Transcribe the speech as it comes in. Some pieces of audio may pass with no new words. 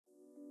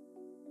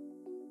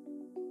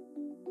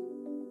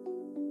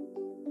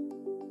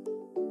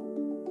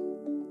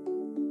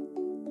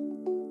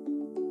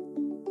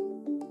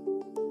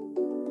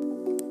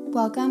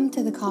Welcome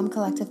to the Calm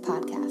Collective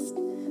podcast.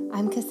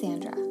 I'm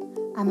Cassandra.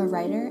 I'm a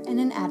writer and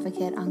an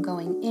advocate on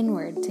going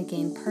inward to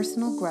gain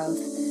personal growth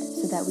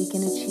so that we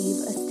can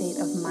achieve a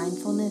state of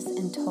mindfulness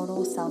and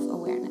total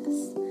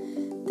self-awareness.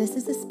 This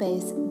is a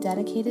space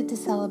dedicated to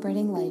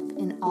celebrating life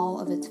in all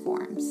of its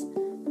forms,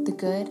 the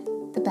good,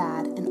 the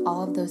bad, and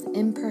all of those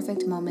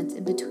imperfect moments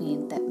in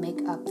between that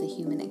make up the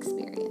human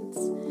experience.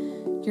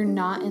 You're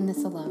not in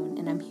this alone,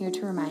 and I'm here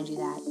to remind you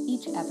that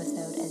each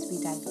episode as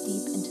we dive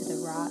deep into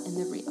the raw and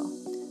the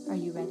real. Are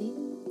you ready?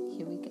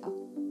 Here we go.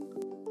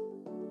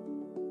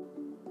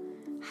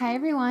 Hi,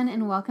 everyone,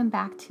 and welcome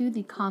back to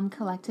the Calm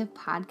Collective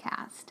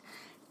podcast.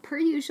 Per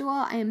usual,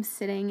 I am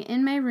sitting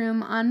in my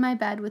room on my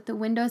bed with the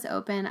windows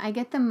open. I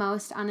get the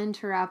most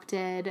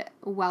uninterrupted,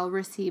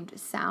 well-received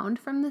sound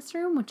from this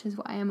room, which is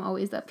why I'm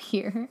always up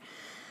here.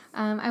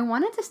 I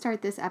wanted to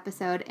start this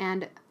episode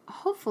and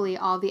hopefully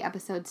all the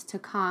episodes to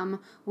come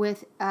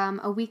with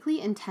a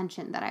weekly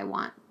intention that I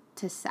want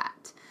to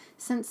set.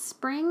 Since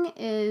spring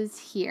is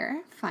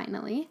here,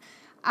 finally,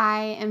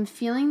 I am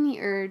feeling the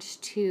urge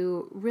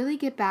to really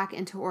get back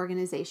into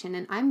organization,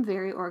 and I'm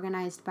very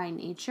organized by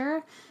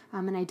nature,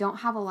 and I don't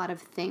have a lot of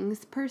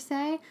things per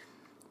se,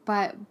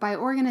 but by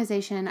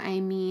organization, I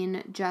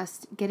mean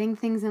just getting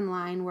things in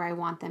line where I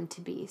want them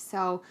to be.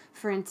 So,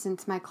 for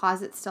instance, my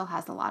closet still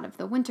has a lot of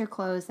the winter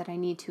clothes that I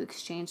need to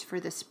exchange for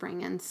the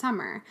spring and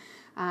summer.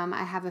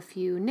 I have a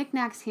few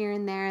knickknacks here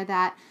and there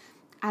that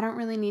I don't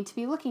really need to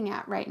be looking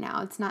at right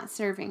now. It's not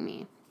serving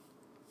me.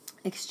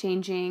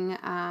 Exchanging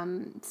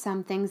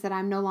some things that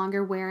I'm no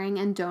longer wearing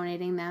and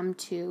donating them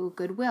to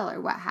Goodwill or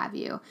what have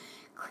you.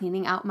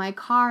 Cleaning out my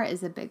car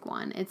is a big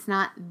one. It's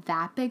not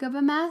that big of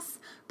a mess,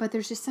 but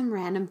there's just some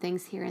random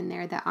things here and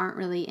there that aren't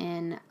really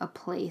in a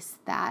place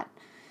that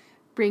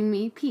bring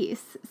me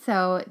peace.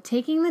 So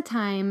taking the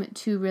time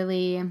to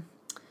really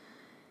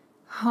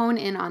hone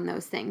in on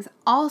those things.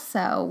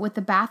 Also, with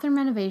the bathroom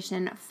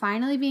renovation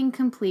finally being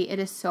complete, it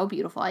is so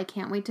beautiful. I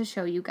can't wait to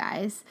show you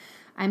guys.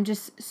 I'm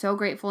just so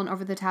grateful and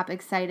over the top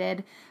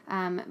excited.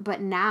 But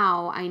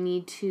now I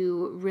need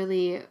to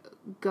really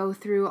go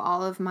through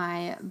all of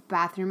my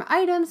bathroom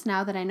items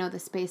now that I know the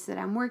space that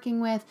I'm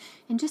working with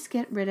and just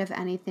get rid of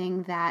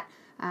anything that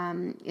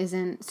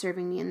isn't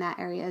serving me in that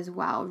area as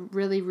well.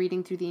 Really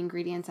reading through the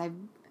ingredients, I've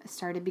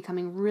started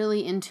becoming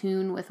really in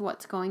tune with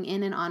what's going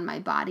in and on my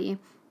body.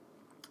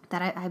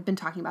 That I've been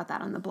talking about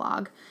that on the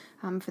blog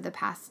for the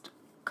past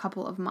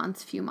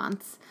few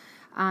months.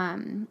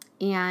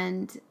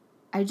 And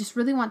I just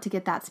really want to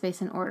get that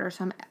space in order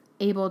so I'm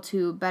able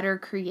to better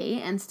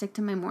create and stick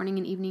to my morning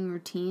and evening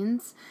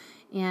routines.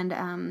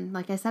 And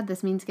like I said,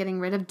 this means getting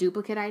rid of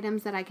duplicate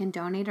items that I can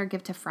donate or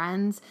give to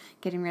friends,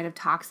 getting rid of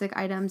toxic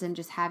items and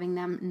just having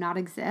them not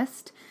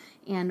exist,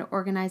 and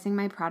organizing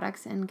my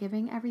products and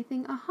giving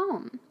everything a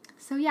home.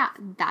 So yeah,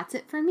 that's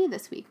it for me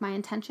this week. My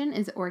intention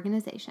is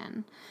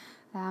organization.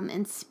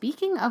 And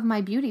speaking of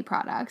my beauty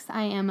products,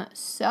 I am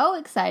so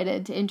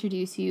excited to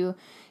introduce you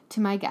to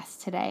my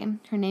guest today.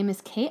 Her name is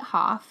Kate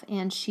Hoff,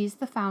 and she's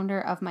the founder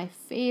of my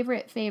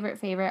favorite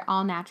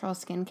all-natural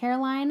skincare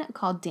line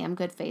called Damn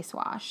Good Face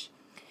Wash.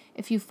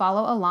 If you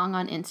follow along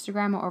on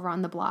Instagram or over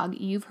on the blog,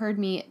 you've heard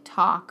me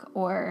talk,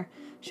 or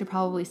should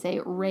probably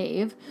say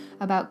rave,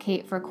 about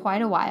Kate for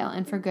quite a while,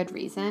 and for good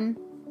reason.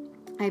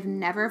 I've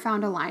never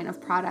found a line of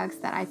products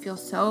that I feel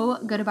so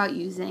good about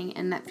using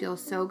and that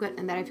feels so good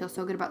and that I feel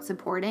so good about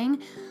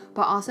supporting,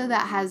 but also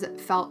that has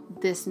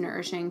felt this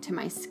nourishing to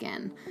my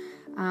skin.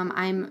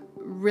 I'm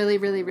really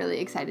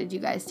excited, you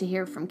guys, to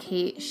hear from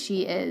Kate.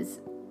 She is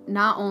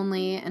not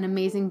only an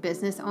amazing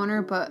business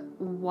owner, but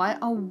what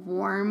a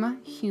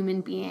warm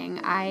human being.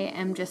 I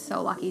am just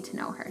so lucky to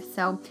know her.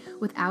 So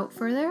without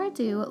further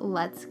ado,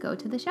 let's go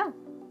to the show.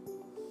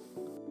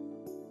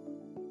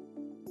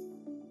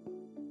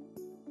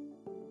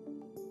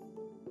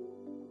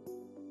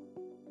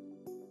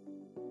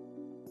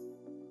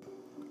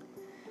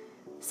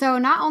 So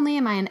not only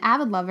am I an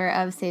avid lover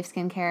of safe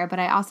skincare, but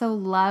I also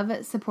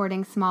love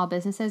supporting small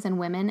businesses and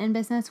women in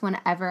business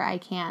whenever I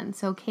can.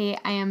 So Kate,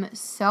 I am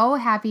so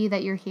happy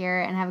that you're here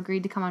and have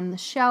agreed to come on the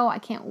show. I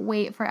can't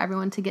wait for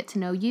everyone to get to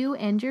know you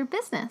and your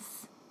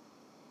business.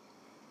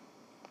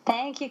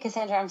 Thank you,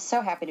 Cassandra. I'm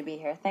so happy to be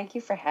here. Thank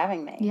you for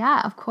having me.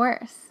 Yeah, of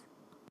course.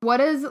 What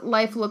does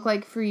life look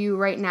like for you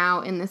right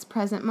now in this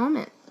present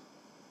moment?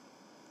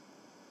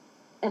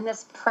 In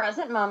this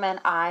present moment,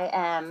 I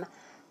am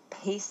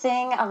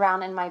pacing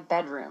around in my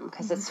bedroom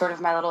because it's sort of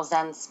my little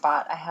zen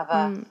spot. I have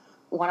a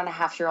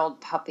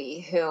 1.5-year-old puppy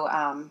who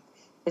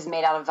is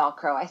made out of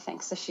Velcro, I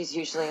think. So she's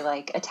usually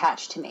like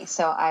attached to me.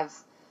 So I've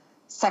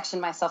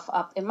sectioned myself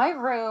up in my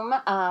room.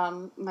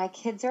 My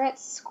kids are at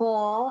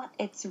school.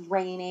 It's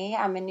rainy.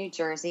 I'm in New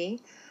Jersey.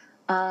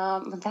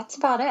 But that's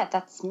about it.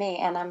 That's me.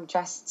 And I'm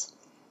dressed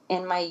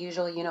in my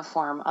usual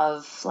uniform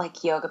of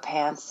like yoga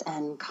pants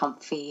and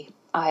comfy.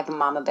 I have a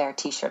Mama Bear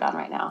t-shirt on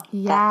right now.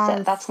 Yes.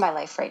 That's it. That's my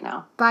life right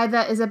now.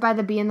 Is it by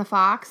the Bee and the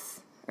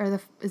Fox?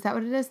 Or is that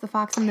what it is? The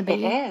Fox and the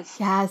Bee? It is.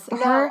 Yes.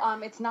 No,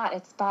 it's not.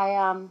 It's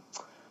by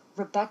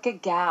Rebecca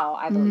Gao,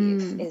 I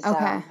believe, is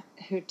okay.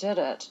 Who did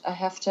it. I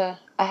have to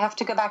I have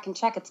to go back and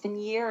check. It's been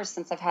years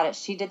since I've had it.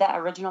 She did that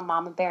original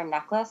Mama Bear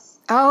necklace.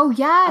 Oh,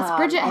 yes.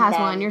 Bridget has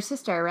one, your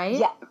sister, right?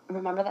 Yeah.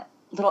 Remember that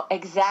little,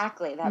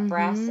 exactly, that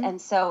breast. And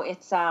so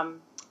it's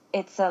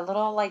a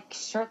little like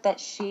shirt that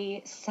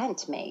she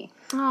sent me.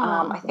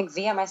 I think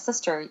via my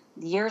sister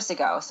years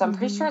ago. So I'm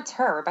pretty sure it's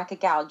her, Rebecca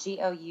Gough,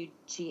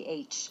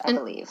 Gough, I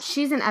believe.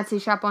 She's an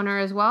Etsy shop owner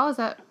as well. Is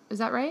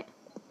that right?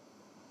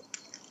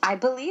 I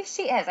believe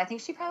she is. I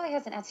think she probably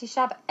has an Etsy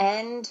shop,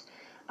 and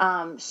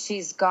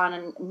she's gone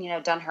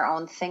and done her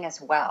own thing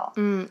as well.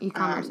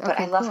 E-commerce. But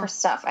I love her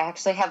stuff. I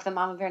actually have the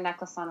Mama Bear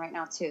necklace on right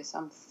now too, so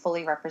I'm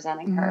fully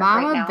representing her.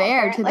 Mama right now,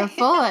 Bear apparently. to the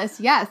fullest.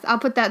 Yes, I'll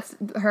put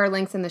her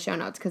links in the show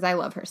notes because I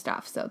love her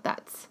stuff. So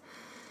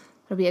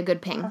it'll be a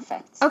good ping.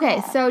 Perfect. Okay,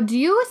 yeah. So do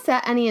you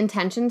set any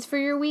intentions for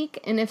your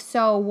week? And if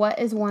so, what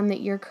is one that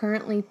you're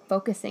currently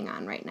focusing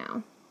on right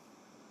now?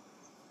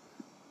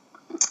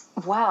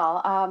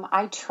 Well,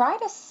 I try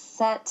to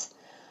set,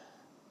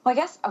 I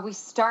guess we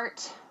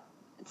start,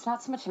 it's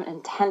not so much of an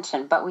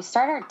intention, but we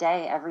start our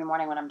day every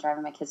morning when I'm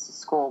driving my kids to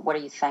school. What are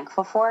you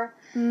thankful for?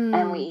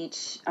 And we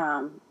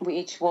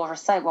each will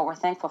recite what we're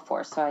thankful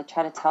for. So I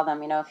try to tell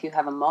them, if you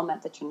have a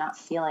moment that you're not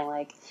feeling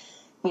like,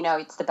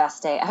 it's the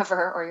best day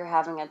ever, or you're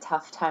having a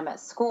tough time at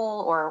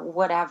school or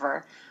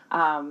whatever,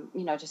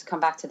 just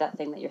come back to that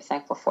thing that you're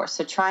thankful for.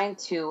 So trying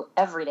to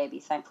every day be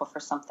thankful for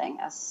something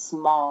as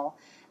small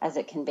as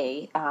it can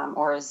be,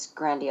 or as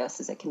grandiose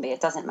as it can be.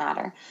 It doesn't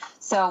matter.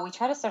 So we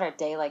try to start our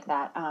day like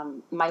that.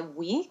 My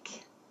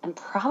week, and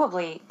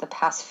probably the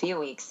past few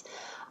weeks,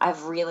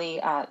 I've really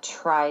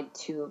tried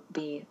to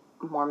be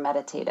more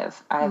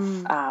meditative.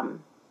 I've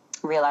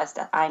realized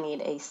that I need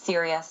a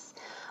serious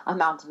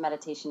amount of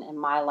meditation in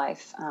my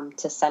life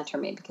to center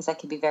me, because I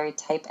can be very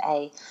type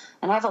A,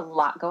 and I have a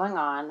lot going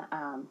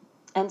on.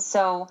 And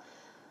so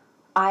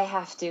I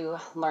have to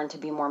learn to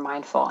be more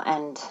mindful,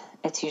 and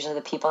it's usually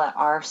the people that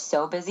are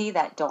so busy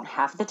that don't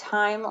have the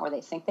time, or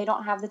they think they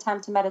don't have the time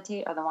to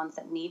meditate, are the ones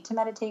that need to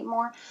meditate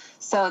more.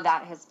 So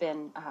that has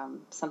been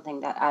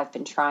something that I've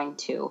been trying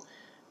to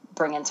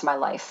bring into my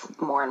life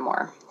more and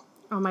more.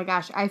 Oh my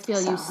gosh, I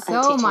feel you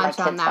so much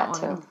on that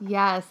one. Too.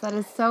 Yes, that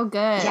is so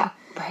good. Yeah,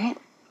 right?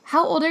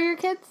 How old are your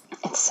kids?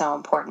 It's so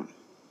important.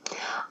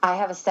 I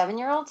have a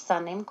 7-year-old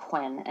son named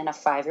Quinn and a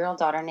 5-year-old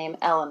daughter named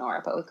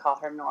Eleanor, but we call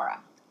her Nora.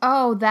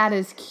 Oh, that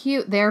is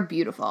cute. They're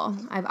beautiful.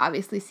 I've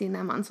obviously seen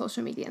them on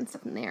social media and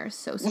stuff, and they are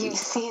so sweet. You've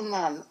seen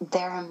them.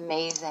 They're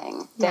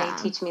amazing. Yeah.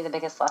 They teach me the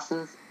biggest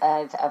lessons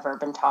I've ever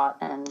been taught,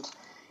 and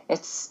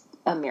it's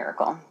a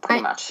miracle,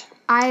 pretty much.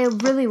 I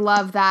really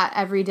love that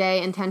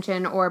everyday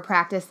intention or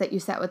practice that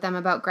you set with them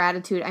about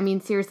gratitude. I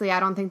mean, seriously,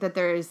 I don't think that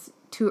there's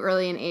too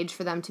early an age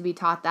for them to be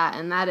taught that,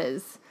 and that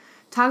is,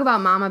 talk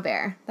about Mama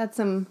Bear. That's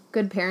some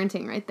good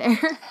parenting right there.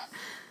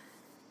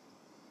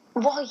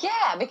 Well,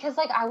 yeah, because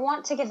I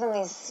want to give them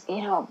these,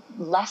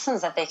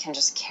 lessons that they can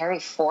just carry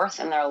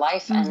forth in their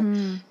life,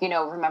 and,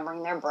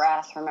 remembering their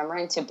breath,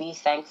 remembering to be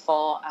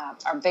thankful.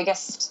 Our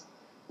biggest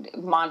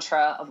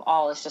mantra of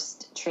all is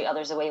just treat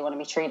others the way you want to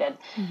be treated,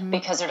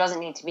 because there doesn't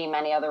need to be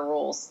many other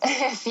rules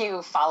if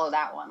you follow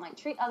that one.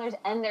 Treat others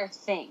and their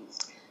things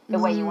the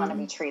way you want to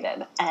be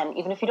treated. And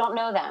even if you don't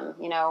know them,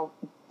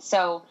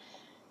 so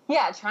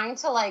yeah, trying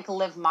to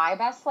live my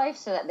best life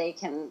so that they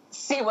can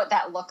see what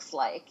that looks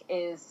like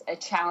is a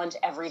challenge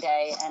every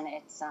day. And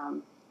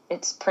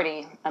it's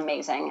pretty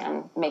amazing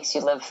and makes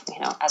you live,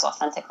 as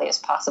authentically as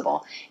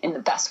possible in the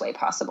best way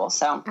possible.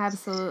 So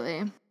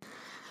absolutely.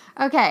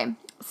 Okay.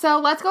 So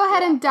let's go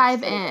ahead and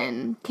dive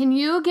in. Can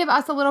you give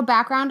us a little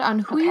background on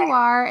who you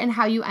are and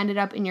how you ended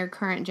up in your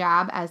current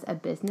job as a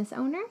business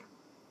owner?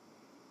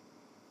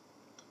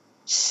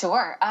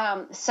 Sure.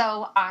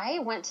 So I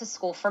went to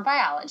school for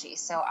biology.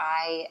 So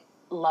I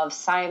love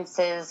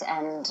sciences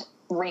and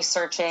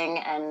researching,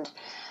 and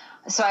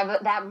so I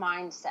have that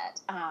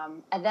mindset.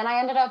 And then I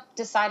ended up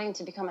deciding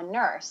to become a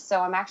nurse. So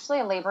I'm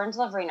actually a labor and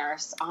delivery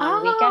nurse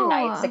on weekend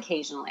nights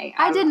occasionally.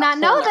 I did not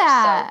know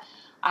that.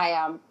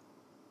 So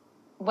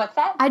what's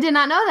that? I did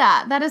not know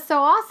that. That is so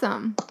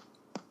awesome.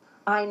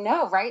 I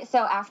know, right? So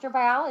after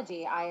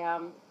biology,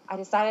 I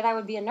decided I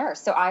would be a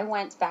nurse. So I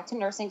went back to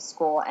nursing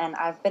school, and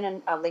I've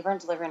been a labor and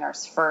delivery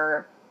nurse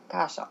for,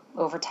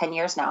 over 10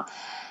 years now.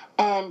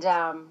 And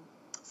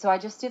so I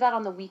just do that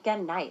on the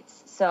weekend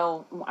nights.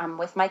 So I'm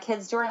with my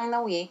kids during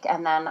the week,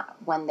 and then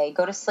when they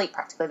go to sleep,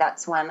 practically,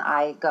 that's when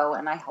I go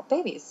and I help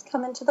babies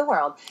come into the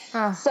world.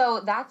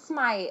 So that's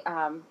my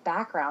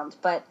background.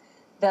 But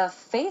the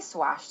face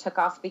wash took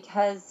off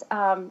because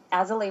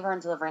as a labor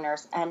and delivery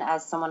nurse, and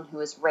as someone who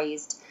was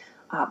raised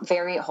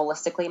very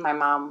holistically, my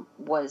mom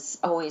was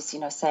always,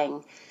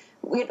 saying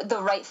the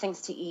right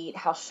things to eat,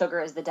 how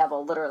sugar is the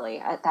devil,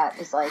 literally. That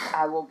is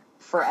I will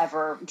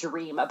forever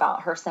dream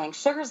about her saying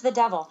sugar's the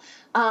devil,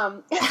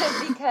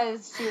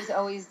 because she was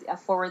always a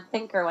forward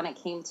thinker when it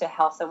came to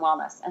health and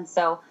wellness. And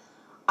so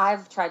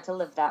I've tried to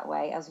live that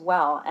way as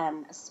well.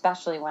 And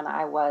especially when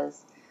I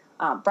was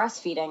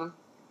breastfeeding,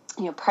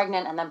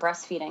 pregnant and then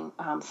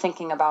breastfeeding,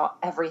 thinking about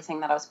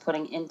everything that I was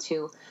putting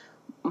into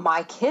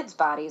my kids'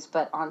 bodies,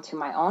 but onto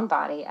my own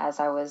body as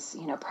I was,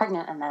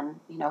 pregnant. And then,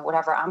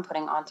 whatever I'm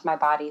putting onto my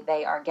body,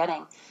 they are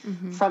getting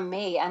from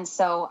me. And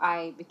so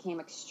I became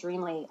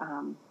extremely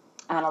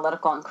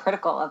analytical and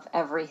critical of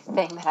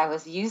everything that I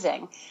was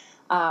using.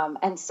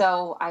 And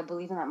so I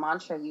believe in that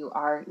mantra, you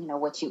are,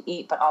 what you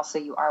eat, but also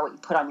you are what you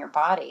put on your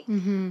body.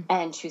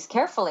 And choose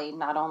carefully,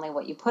 not only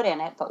what you put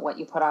in it, but what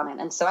you put on it.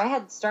 And so I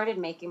had started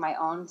making my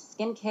own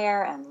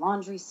skincare and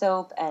laundry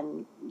soap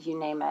and you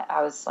name it.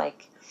 I was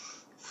like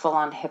full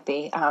on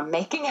hippie,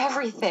 making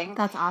everything.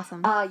 That's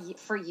awesome.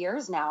 For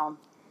years now.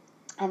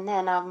 And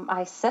then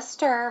my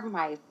sister,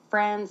 my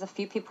friends, a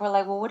few people were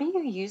like, well, what do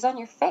you use on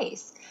your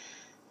face?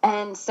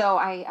 And so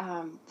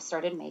I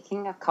started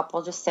making a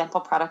couple just sample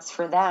products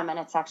for them. And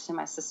it's actually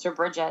my sister,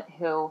 Bridget,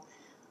 who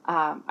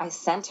I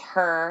sent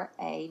her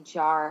a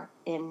jar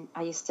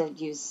I used to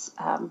use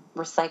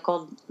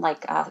recycled,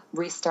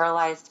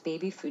 re-sterilized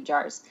baby food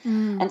jars.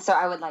 And so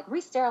I would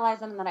re-sterilize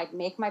them and then I'd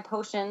make my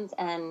potions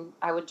and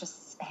I would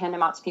just hand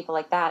them out to people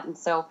like that. And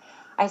so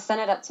I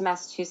sent it up to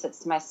Massachusetts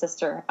to my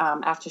sister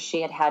after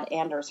she had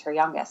Anders, her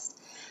youngest.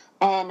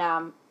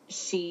 And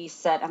she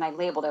said, and I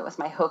labeled it with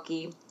my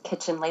hokey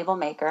kitchen label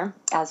maker,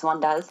 as one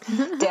does,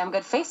 damn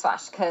good face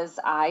wash. Because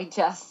I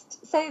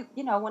just say,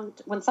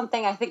 when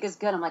something I think is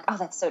good, I'm like, oh,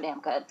 that's so damn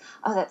good.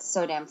 Oh, that's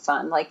so damn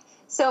fun.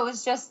 So it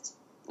was just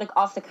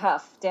off the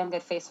cuff, damn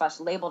good face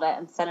wash, labeled it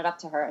and sent it up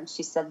to her. And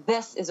she said,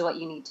 this is what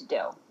you need to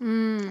do.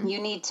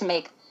 You need to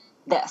make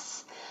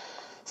this.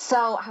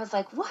 So I was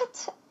like,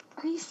 what?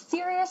 Are you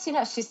serious?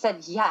 She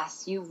said,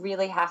 yes, you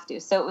really have to.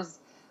 So it was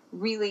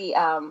really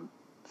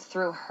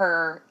through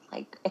her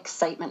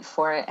excitement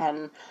for it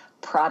and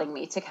prodding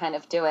me to kind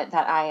of do it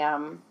that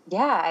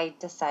I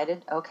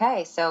decided,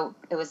 okay. So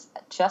it was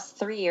just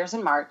 3 years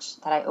in March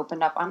that I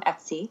opened up on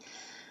Etsy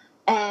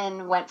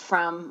and went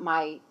from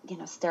my,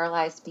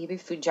 sterilized baby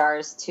food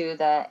jars to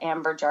the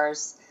amber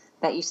jars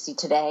that you see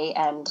today,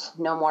 and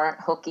no more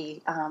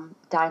hokey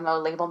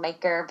Dymo label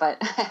maker, but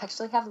I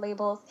actually have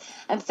labels.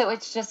 And so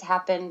it's just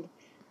happened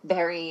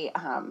very,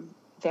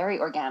 very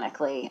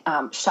organically,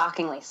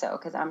 shockingly so,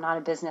 because I'm not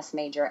a business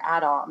major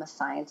at all. I'm a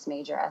science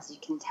major, as you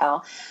can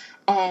tell.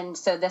 And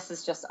so this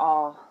is just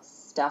all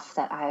stuff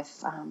that I've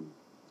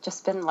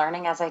just been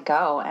learning as I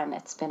go, and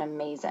it's been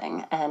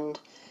amazing. And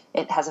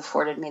it has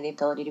afforded me the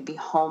ability to be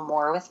home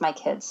more with my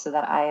kids so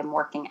that I am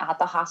working at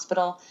the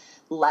hospital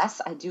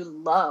less. I do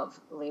love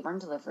labor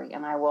and delivery,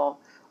 and I will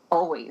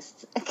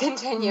always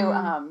continue,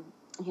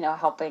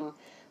 helping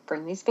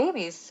bring these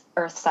babies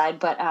earthside.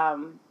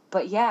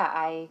 But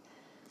yeah,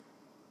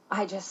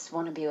 I just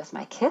want to be with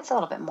my kids a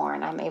little bit more,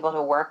 and I'm able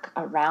to work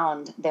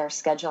around their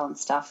schedule and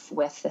stuff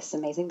with this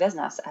amazing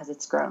business as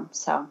it's grown.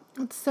 So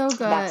it's so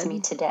good. That's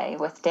me today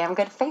with damn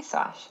good face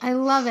wash. I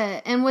love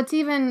it.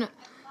 And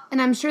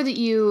and I'm sure that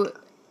you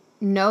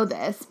know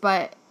this,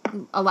 but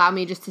allow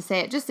me just to say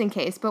it just in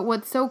case. But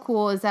what's so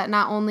cool is that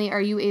not only are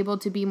you able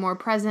to be more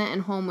present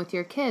and home with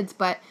your kids,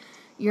 but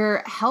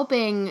you're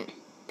helping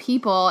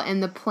people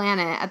and the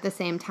planet at the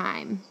same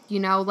time.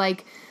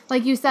 Like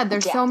you said,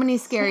 there's so many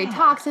scary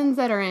toxins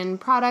that are in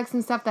products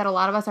and stuff that a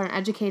lot of us aren't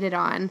educated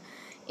on.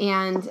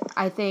 And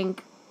I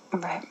think,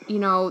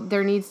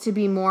 there needs to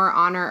be more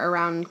honor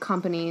around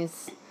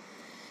companies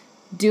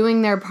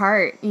doing their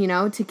part,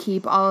 to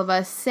keep all of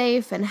us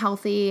safe and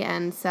healthy.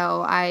 And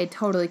so I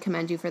totally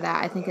commend you for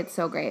that. I think it's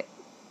so great.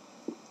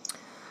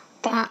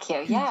 Thank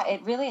you. Yeah,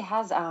 it really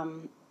has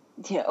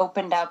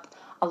opened up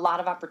a lot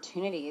of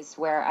opportunities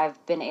where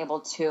I've been able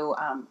to,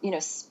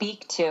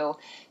 speak to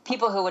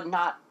people who would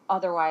not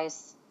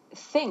otherwise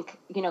think,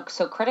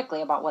 so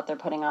critically about what they're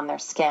putting on their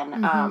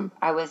skin.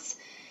 I was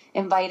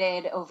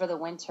invited over the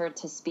winter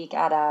to speak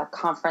at a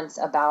conference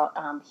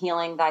about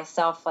healing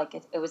thyself.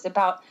 It was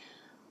about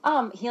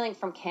healing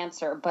from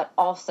cancer, but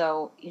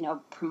also,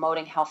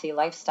 promoting healthy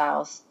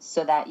lifestyles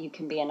so that you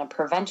can be in a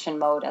prevention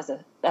mode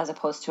as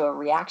opposed to a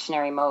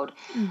reactionary mode.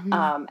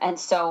 And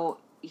so,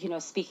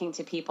 speaking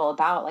to people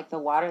about the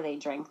water they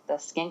drink, the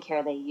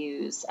skincare they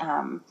use,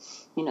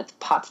 the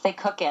pots they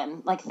cook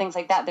in, things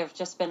like that. There's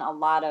just been a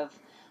lot of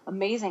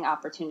amazing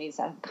opportunities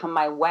that have come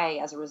my way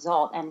as a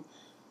result.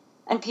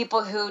 And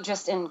people who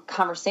just in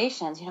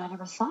conversations, I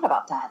never thought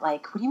about that.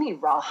 What do you mean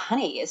raw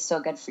honey is so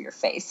good for your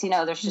face?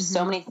 There's just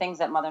so many things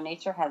that Mother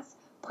Nature has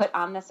put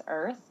on this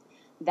earth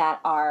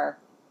that are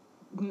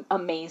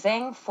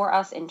amazing for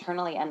us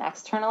internally and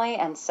externally.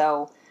 And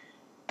so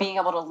being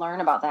able to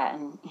learn about that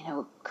and,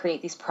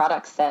 create these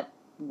products that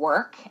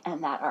work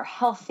and that are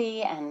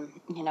healthy and,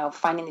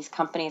 finding these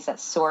companies that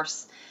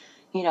source,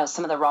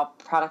 some of the raw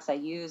products I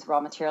use,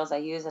 raw materials I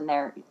use, and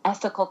they're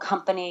ethical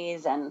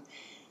companies and,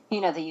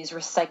 they use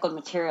recycled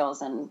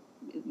materials, and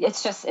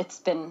it's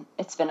been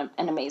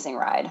an amazing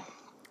ride.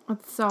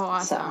 That's so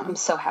awesome. So I'm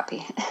so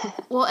happy.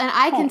 Well, and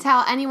I can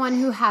tell anyone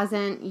who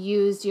hasn't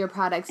used your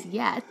products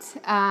yet,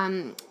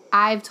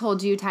 I've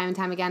told you time and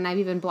time again, I've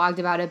even blogged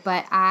about it,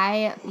 but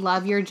I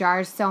love your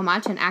jars so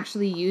much and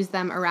actually use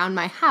them around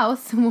my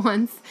house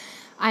once.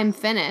 I'm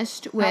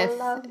finished with. I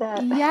love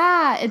that.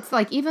 Yeah, it's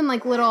like even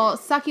like little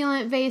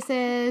succulent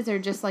vases or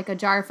just like a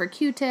jar for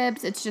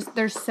Q-tips. It's just,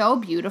 they're so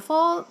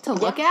beautiful to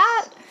look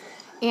at.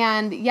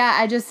 And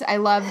yeah, I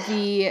love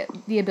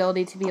the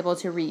ability to be able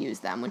to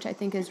reuse them, which I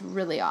think is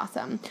really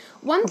awesome.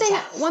 One thing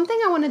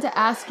I wanted to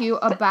ask you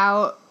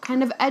about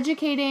kind of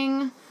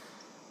educating,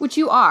 which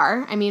you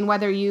are, I mean,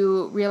 whether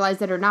you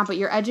realize it or not, but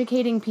you're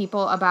educating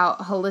people about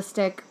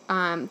holistic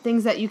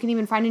things that you can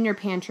even find in your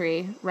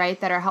pantry, right,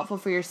 that are helpful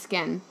for your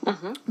skin.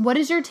 Mm-hmm. What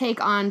is your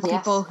take on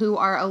people who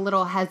are a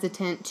little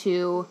hesitant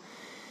to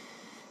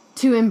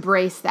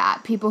embrace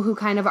that? People who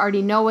kind of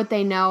already know what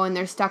they know and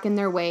they're stuck in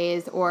their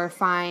ways, or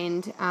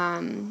find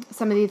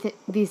some of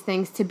these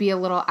things to be a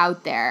little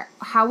out there.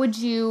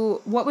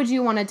 What would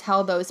you want to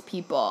tell those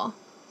people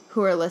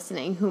who are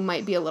listening who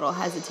might be a little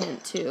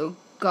hesitant to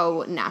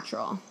go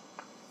natural?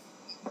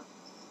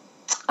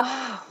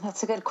 Oh,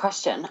 that's a good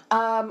question.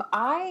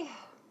 I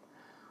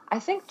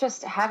think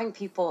just having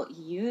people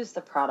use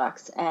the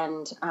products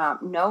and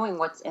knowing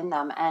what's in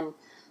them, and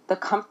the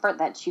comfort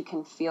that you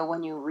can feel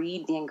when you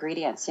read the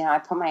ingredients. I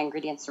put my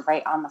ingredients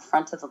right on the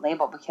front of the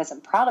label because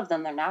I'm proud of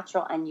them. They're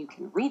natural and you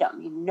can read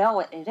them. You know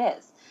what it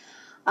is.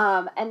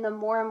 And the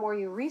more and more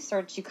you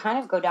research, you kind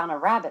of go down a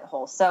rabbit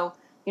hole. So,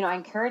 I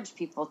encourage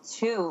people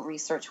to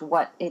research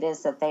what it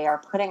is that they are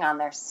putting on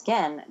their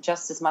skin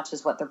just as much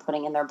as what they're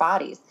putting in their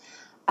bodies.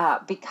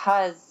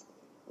 Because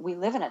we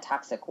live in a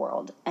toxic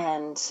world,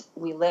 and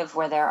we live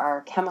where there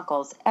are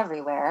chemicals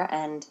everywhere,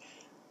 and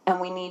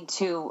we need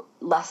to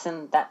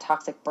lessen that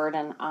toxic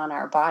burden on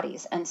our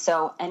bodies. And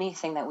so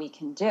anything that we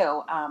can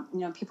do,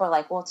 people are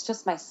like, well, it's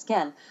just my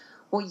skin.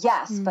 Well,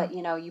 yes, but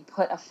you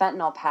put a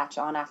fentanyl patch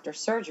on after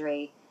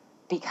surgery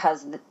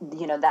because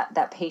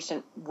that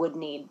patient would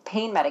need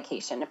pain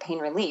medication, a pain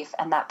relief,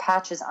 and that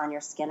patch is on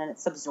your skin and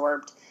it's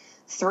absorbed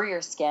through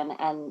your skin,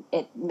 and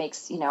it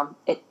makes,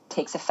 it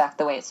takes effect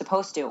the way it's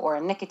supposed to. Or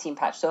a nicotine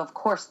patch. So of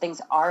course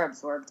things are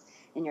absorbed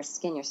in your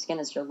skin. Your skin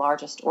is your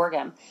largest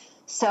organ.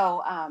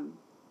 So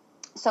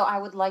I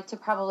would like to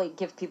probably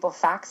give people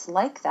facts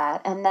like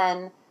that, and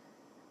then,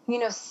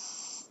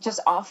 just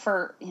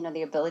offer,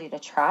 the ability to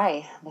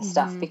try this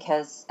stuff,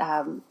 because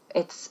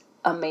it's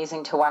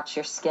amazing to watch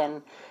your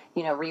skin,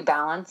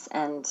 rebalance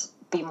and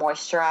be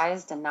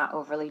moisturized and not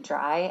overly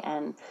dry,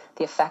 and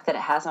the effect that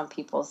it has on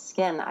people's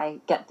skin. I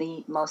get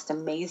the most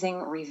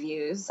amazing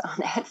reviews on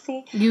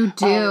Etsy. You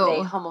do. And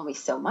they humble me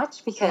so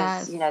much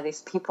because,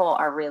 these people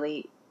are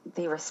really,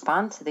 they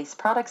respond to these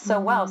products so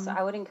well. So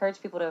I would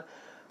encourage people to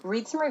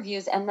read some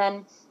reviews, and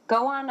then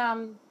go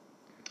on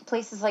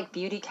places like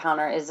Beauty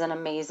Counter is an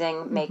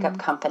amazing makeup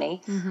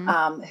company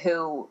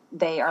who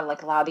they are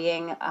like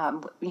lobbying,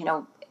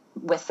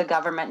 with the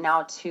government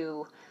now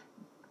to,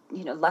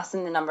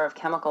 lessen the number of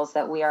chemicals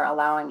that we are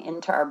allowing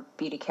into our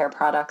beauty care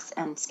products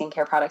and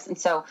skincare products. And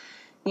so,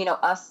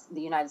 us,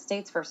 the United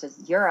States versus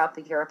Europe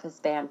has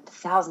banned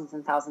thousands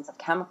and thousands of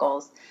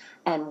chemicals,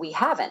 and we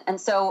haven't. And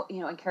so,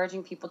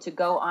 encouraging people to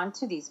go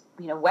onto these,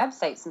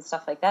 websites and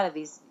stuff like that of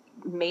these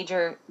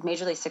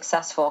majorly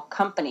successful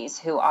companies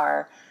who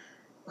are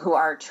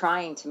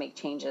trying to make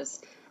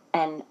changes,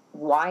 and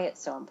why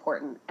it's so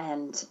important.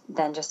 And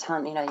then just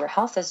telling, your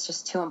health is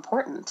just too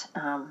important.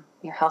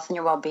 Your health and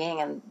your well-being,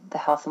 and the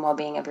health and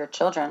well-being of your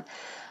children,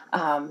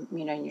 and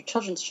your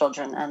children's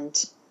children,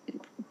 and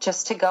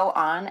just to go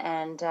on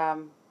and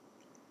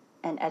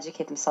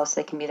educate themselves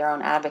so they can be their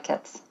own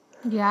advocates.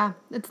 Yeah,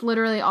 it's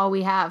literally all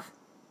we have.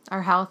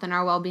 Our health and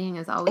our well-being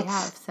is all we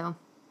have. So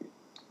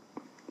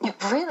it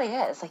really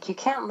is. Like, you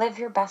can't live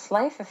your best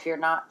life if you're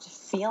not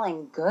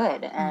feeling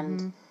good.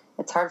 And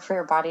it's hard for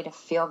your body to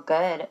feel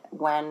good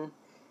when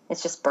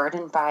it's just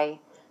burdened by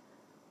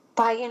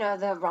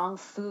the wrong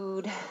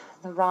food,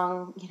 the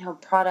wrong,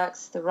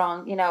 products, the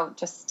wrong, you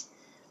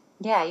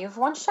have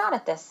one shot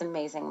at this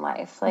amazing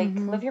life. Like,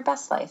 live your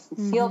best life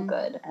and feel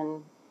good,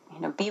 and,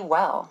 be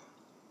well.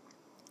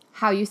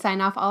 How you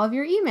sign off all of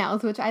your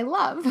emails, which I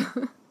love.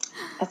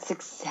 It's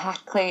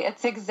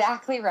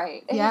exactly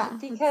right. Yeah.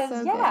 Because,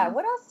 so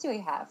what else do we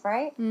have,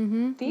 right?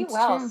 Be it's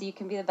well true. So you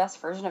can be the best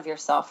version of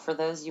yourself for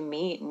those you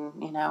meet, and,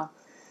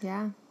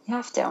 Yeah. You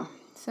have to.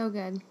 So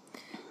good.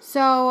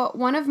 So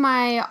one of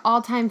my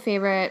all-time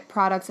favorite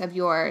products of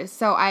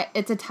yours,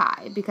 it's a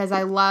tie, because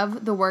I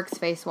love the Works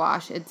face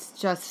wash. It's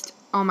just,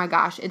 oh my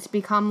gosh, it's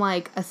become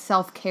like a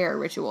self-care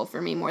ritual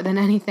for me more than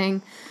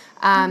anything.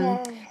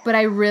 But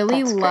I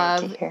really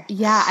love,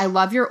 I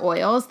love your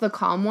oils. The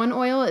Calm One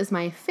oil is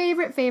my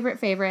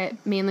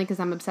favorite, mainly because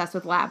I'm obsessed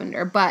with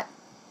lavender. But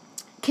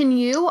can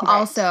you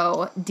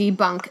also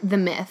debunk the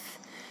myth?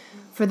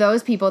 For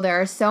those people,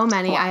 there are so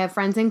many, I have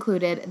friends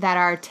included, that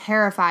are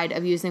terrified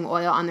of using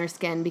oil on their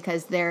skin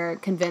because they're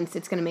convinced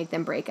it's going to make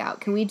them break out.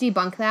 Can we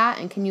debunk that?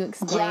 And can you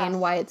explain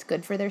why it's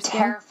good for their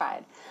skin?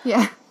 Terrified.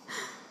 Yeah.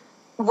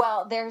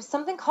 Well, there's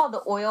something called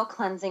the oil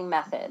cleansing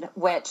method,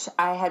 which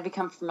I had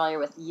become familiar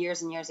with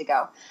years and years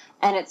ago.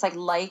 And it's like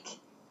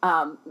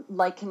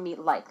can meet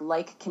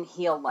like can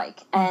heal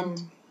like.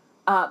 And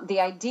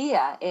the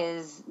idea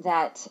is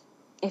that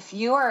if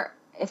you're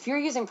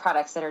using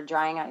products that are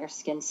drying out your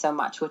skin so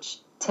much, which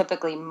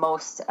typically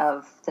most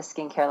of the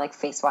skincare, like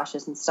face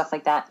washes and stuff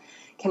like that,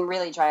 can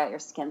really dry out your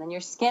skin. Then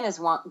your skin is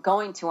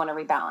going to want to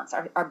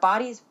rebalance. Our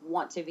bodies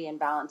want to be in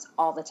balance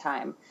all the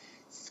time.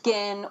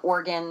 Skin,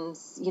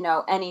 organs,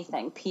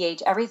 anything,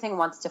 pH, everything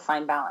wants to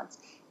find balance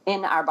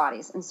in our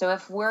bodies. And so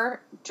if we're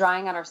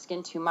drying out our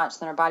skin too much,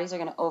 then our bodies are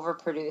going to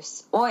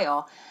overproduce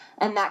oil,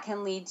 and that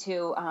can lead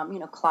to,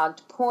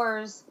 clogged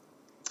pores,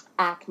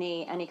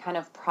 acne, any kind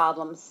of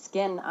problem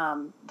skin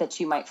that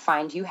you might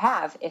find you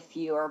have if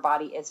your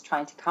body is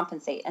trying to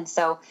compensate. And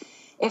so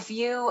if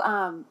you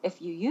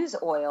use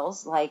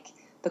oils like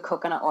the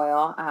coconut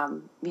oil,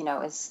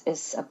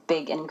 is a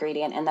big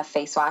ingredient in the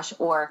face wash,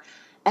 or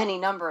any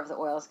number of the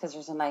oils, because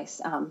there's a nice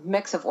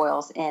mix of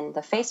oils in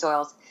the face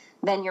oils,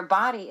 then your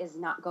body is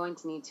not going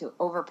to need to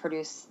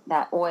overproduce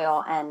that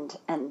oil, and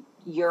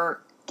you're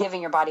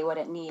giving your body what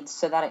it needs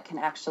so that it can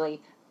actually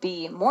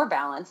be more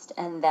balanced,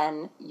 and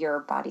then your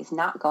body's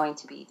not going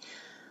to be,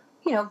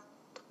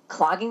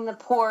 clogging the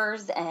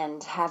pores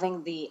and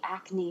having the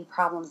acne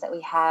problems that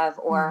we have,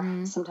 or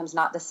sometimes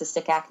not the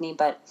cystic acne,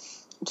 but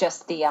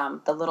just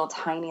the little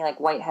tiny like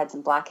whiteheads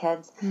and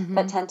blackheads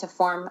that tend to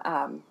form.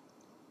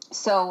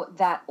 So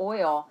that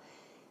oil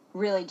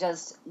really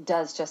does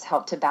just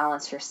help to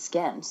balance your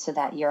skin so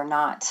that you're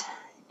not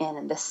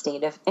in the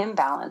state of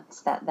imbalance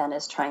that then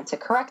is trying to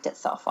correct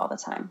itself all the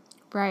time.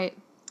 Right.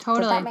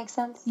 Totally. Does that make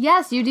sense?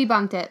 Yes, you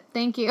debunked it.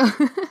 Thank you.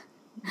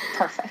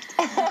 Perfect.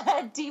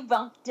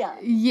 Debunked done.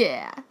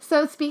 Yeah.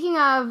 So speaking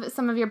of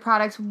some of your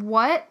products,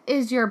 what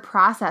is your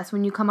process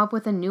when you come up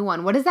with a new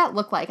one? What does that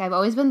look like? I've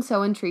always been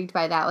so intrigued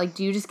by that. Like,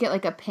 do you just get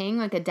like a ping,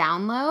 like a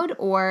download,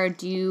 or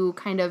do you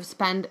kind of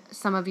spend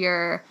some of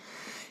your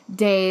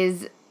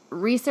days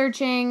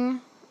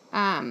researching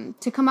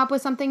to come up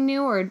with something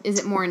new, or is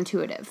it more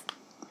intuitive?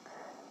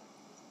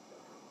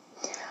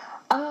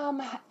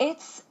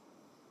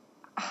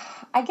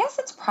 I guess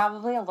it's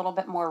probably a little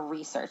bit more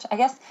research. I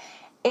guess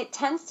it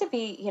tends to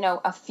be,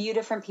 a few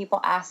different people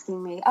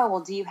asking me, oh, well,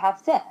 do you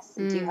have this?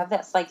 And do you have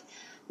this? Like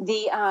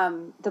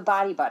the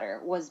body butter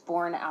was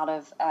born out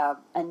of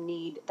a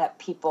need that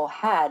people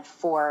had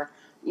for,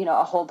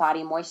 a whole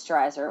body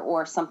moisturizer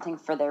or something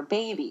for their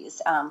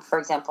babies. For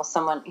example,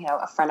 someone,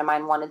 a friend of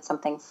mine wanted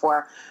something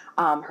for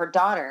her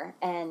daughter,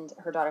 and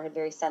her daughter had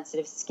very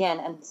sensitive skin.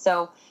 And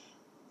so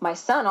my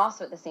son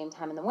also at the same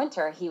time in the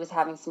winter, he was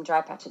having some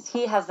dry patches.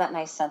 He has that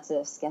nice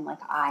sensitive skin like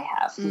I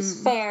have.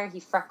 He's fair, he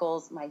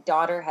freckles. My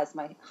daughter has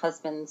my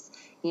husband's,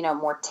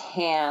 more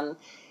tan,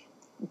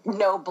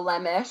 no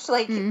blemish,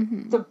 like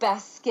the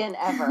best skin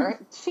ever.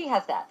 She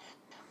has that.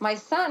 My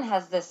son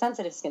has this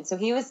sensitive skin, so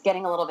he was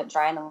getting a little bit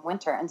dry in the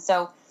winter. And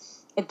so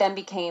it then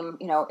became,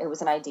 it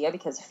was an idea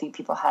because a few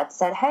people had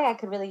said, hey, I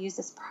could really use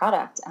this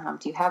product.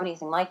 Do you have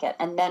anything like it?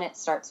 And then it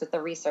starts with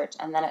the research,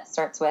 and then it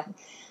starts with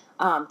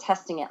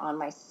testing it on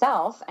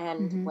myself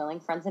and willing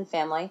friends and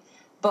family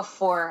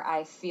before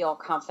I feel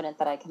confident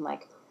that I can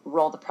like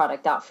roll the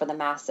product out for the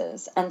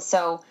masses. And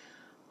so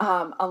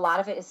a lot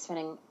of it is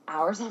spending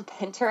hours on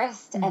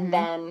Pinterest and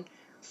then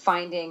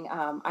finding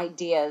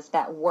ideas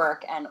that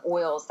work and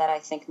oils that I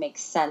think make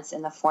sense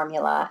in the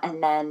formula,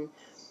 and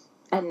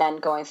then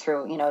going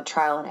through,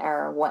 trial and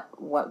error,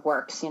 what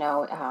works,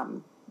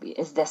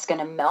 is this going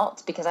to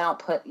melt? Because I don't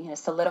put,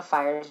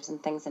 solidifiers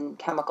and things and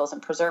chemicals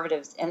and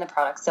preservatives in the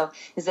product. So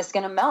is this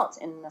going to melt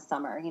in the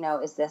summer?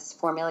 Is this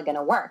formula going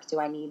to work? Do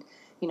I need,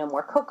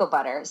 more cocoa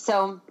butter?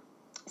 So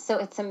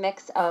it's a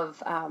mix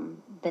of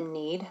the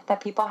need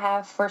that people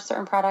have for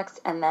certain products,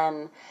 and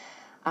then,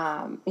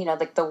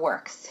 like the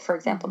Works, for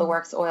example, the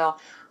Works oil.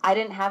 I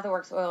didn't have the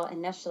Works oil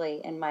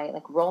initially in my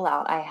like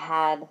rollout. I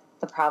had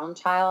the Problem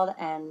Child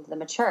and the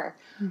Mature,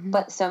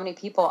 but so many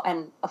people,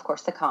 and of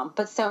course the Calm,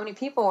 but so many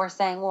people were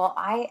saying, well,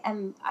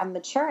 I'm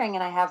maturing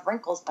and I have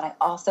wrinkles, but I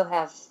also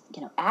have,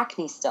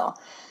 acne still.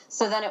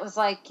 So then it was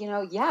like,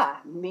 yeah,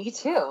 me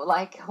too.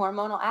 Like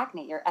hormonal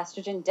acne, your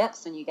estrogen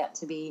dips when you get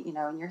to be, in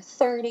your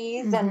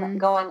 30s and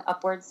going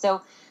upwards.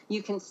 So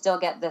you can still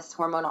get this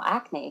hormonal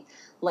acne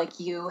like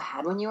you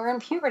had when you were in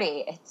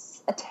puberty.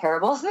 It's a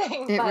terrible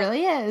thing. It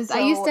really is.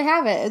 I used to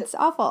have it. It's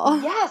awful.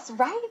 Yes,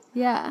 right?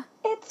 Yeah.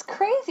 It's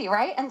crazy,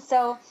 right? And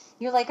so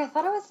you're like, I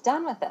thought I was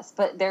done with this,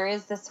 but there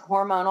is this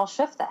hormonal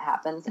shift that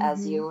happens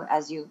as you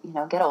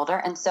get older.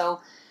 And so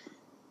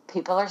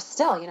people are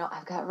still,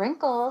 I've got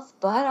wrinkles,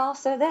 but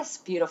also this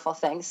beautiful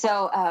thing.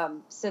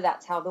 So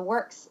that's how the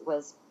Works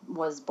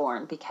was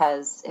born,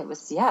 because it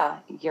was,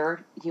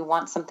 you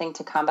want something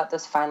to combat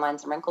those fine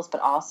lines and wrinkles, but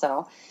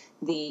also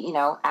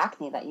the,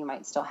 acne that you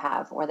might still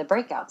have, or the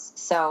breakouts.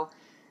 So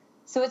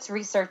it's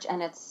research,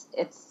 and it's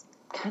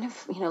kind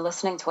of,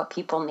 listening to what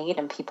people need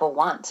and people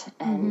want,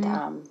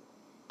 and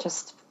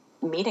just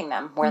meeting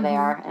them where they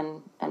are,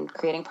 and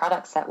creating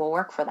products that will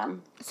work for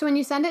them. So when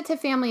you send it to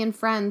family and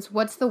friends,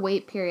 what's the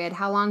wait period?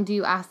 How long do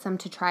you ask them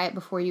to try it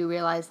before you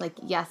realize, like,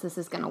 yes, this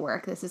is going to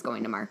work, this is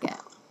going to market?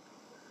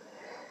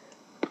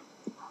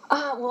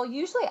 Well,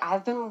 usually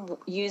I've been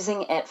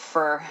using it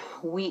for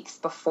weeks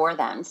before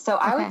then. So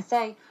I would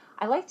say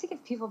I like to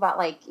give people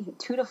about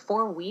 2 to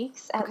 4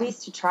 weeks at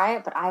least to try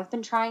it, but I've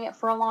been trying it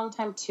for a long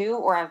time too,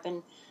 or I've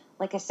been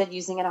like I said,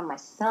 using it on my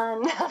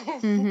son,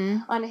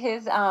 on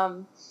his,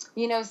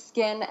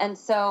 skin. And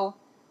so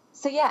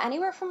yeah,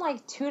 anywhere from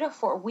like 2 to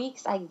 4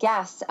 weeks, I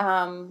guess.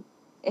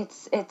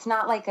 It's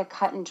not like a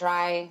cut and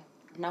dry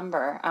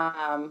number.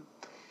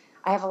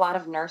 I have a lot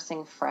of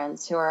nursing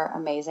friends who are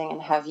amazing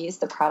and have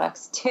used the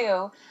products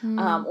too,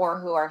 or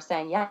who are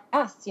saying,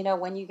 yes,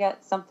 when you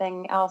get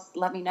something else,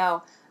 let me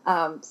know.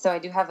 So I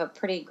do have a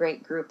pretty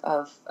great group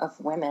of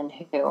women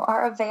who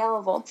are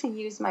available to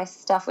use my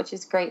stuff, which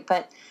is great.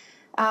 But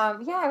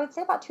I would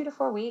say about 2 to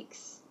 4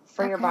 weeks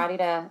for your body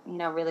to,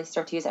 really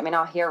start to use it. I mean,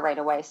 I'll hear right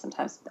away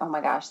sometimes, oh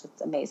my gosh,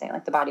 that's amazing.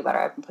 Like the body butter,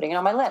 I've been putting it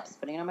on my lips,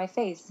 putting it on my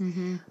face.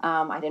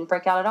 I didn't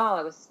break out at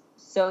all.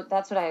 So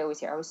that's what I always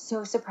hear. I was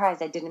so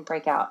surprised I didn't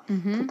break out.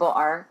 People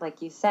are,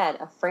 like you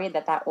said, afraid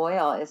that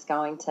oil is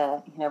going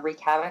to, wreak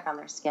havoc on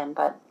their skin,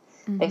 but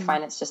they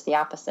find it's just the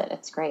opposite.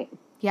 It's great.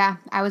 Yeah,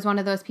 I was one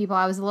of those people.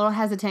 I was a little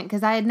hesitant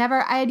because I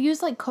had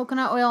used like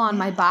coconut oil on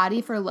my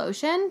body for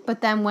lotion,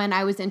 but then when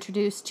I was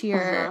introduced to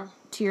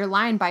your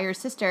line by your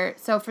sister,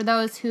 so for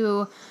those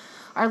who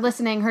are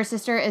listening, her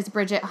sister is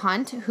Bridget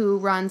Hunt, who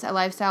runs a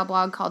lifestyle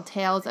blog called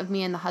Tales of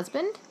Me and the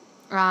Husband,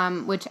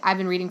 which I've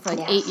been reading for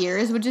like 8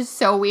 years, which is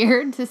so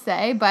weird to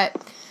say, but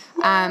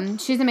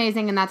she's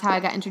amazing, and that's how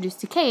I got introduced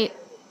to Kate.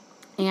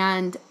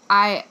 And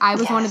I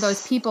was one of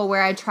those people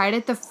where I tried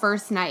it the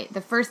first night,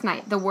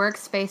 the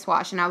Works face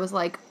wash, and I was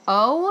like,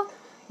 oh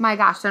my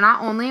gosh. So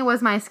not only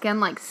was my skin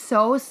like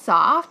so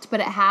soft, but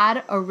it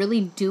had a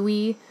really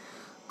dewy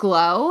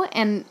glow.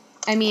 And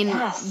I mean,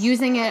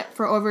 using it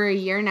for over a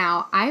year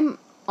now, I'm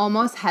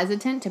almost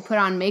hesitant to put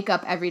on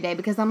makeup every day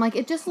because I'm like,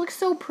 it just looks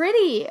so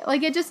pretty.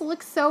 Like, it just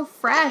looks so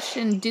fresh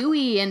and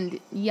dewy and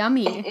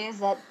yummy. It is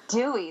that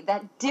dewy.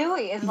 That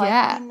dewy is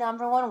like the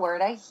number one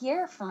word I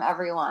hear from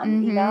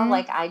everyone.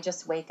 Like I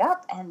just wake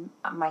up and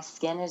my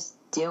skin is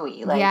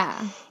dewy. Like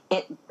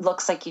it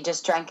looks like you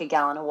just drank a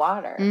gallon of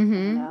water.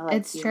 Like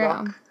it's true.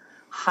 Look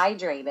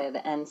hydrated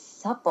and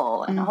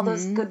supple and all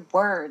those good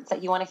words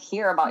that you want to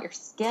hear about your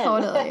skin.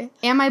 Totally.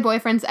 And my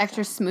boyfriend's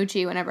extra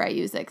smoochy whenever I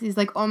use it. 'Cause he's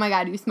like, oh my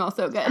God, you smell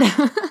so good.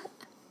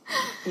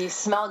 You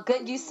smell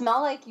good. You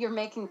smell like you're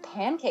making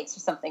pancakes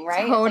or something,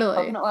 right? Totally. It's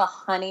like coconut oil,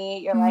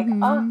 honey. You're like,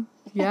 oh.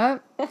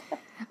 Yep.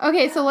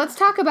 Okay, so let's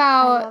talk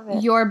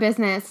about your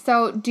business.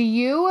 So do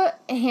you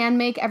hand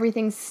make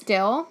everything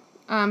still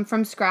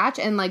from scratch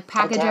and like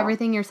package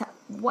everything yourself?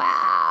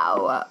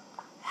 Wow.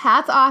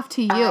 Hats off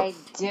to you. I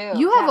do.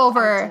 You have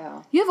over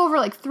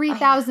like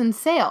 3,000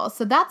 sales.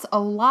 So that's a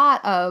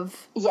lot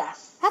of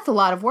That's a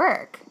lot of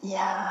work.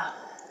 Yeah.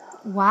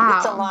 Wow.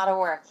 It's a lot of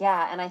work.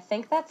 Yeah, and I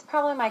think that's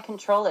probably my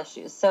control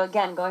issues. So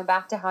again, going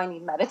back to how I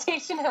need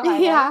meditation in my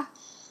life,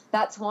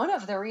 that's one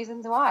of the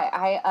reasons why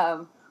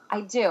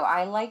I do.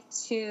 I like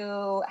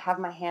to have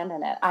my hand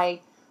in it.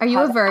 Are you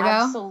a Virgo?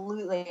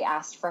 Absolutely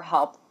asked for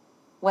help.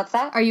 What's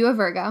that? Are you a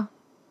Virgo?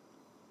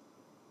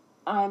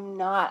 I'm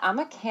not. I'm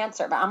a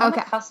Cancer, but I'm on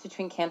the cusp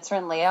between Cancer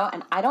and Leo,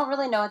 and I don't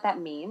really know what that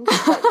means,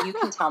 but you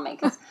can tell me,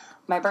 because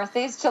my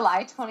birthday is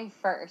July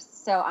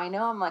 21st, so I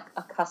know I'm like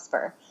a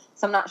cusper,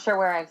 so I'm not sure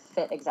where I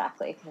fit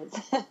exactly.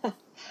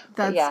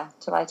 But yeah,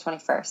 July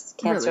 21st,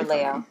 Cancer, really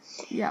Leo.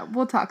 Yeah,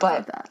 we'll talk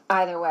about that.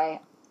 Either way,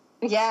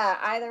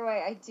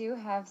 I do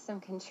have some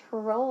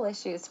control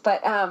issues,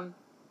 but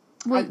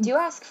I do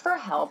ask for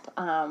help.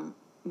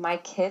 My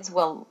kids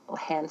will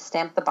hand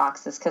stamp the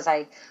boxes because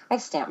I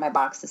stamp my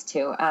boxes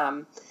too.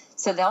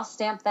 So they'll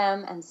stamp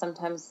them, and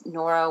sometimes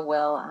Nora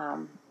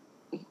will,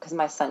 because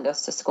my son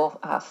goes to school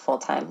full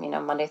time,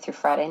 Monday through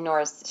Friday.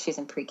 She's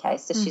in pre-K,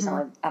 so she's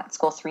only at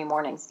school 3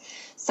 mornings.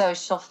 So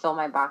she'll fill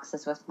my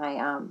boxes with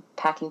my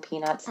packing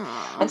peanuts.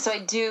 Aww. And so I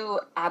do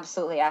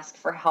absolutely ask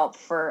for help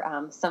for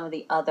some of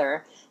the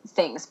other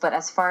things. But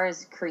as far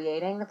as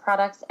creating the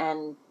products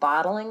and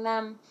bottling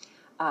them,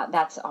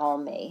 that's all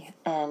me.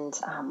 And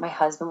my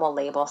husband will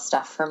label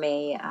stuff for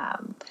me.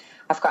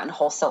 I've gotten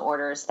wholesale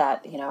orders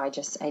that,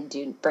 I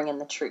do bring in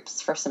the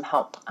troops for some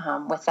help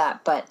with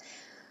that. But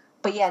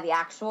yeah, the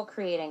actual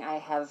creating, I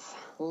have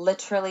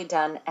literally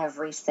done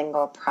every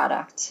single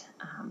product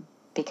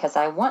because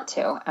I want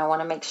to. I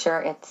want to make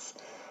sure it's,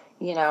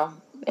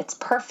 it's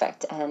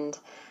perfect. And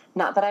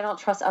not that I don't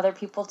trust other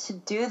people to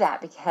do that,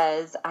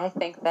 because I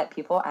think that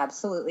people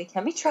absolutely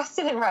can be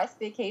trusted and rise to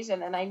the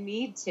occasion. And I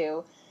need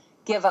to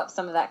give up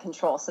some of that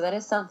control. So that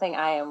is something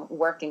I am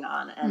working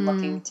on and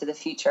looking to the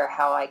future,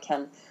 how I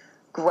can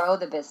grow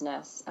the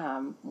business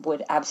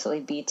would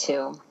absolutely be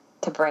to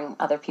bring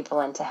other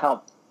people in to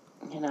help,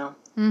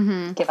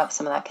 give up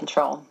some of that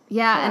control.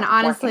 Yeah, and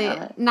honestly,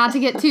 not to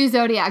get too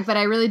zodiac, but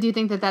I really do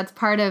think that that's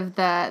part of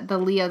the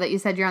Leo that you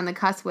said you're on the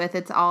cusp with.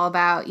 It's all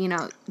about,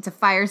 it's a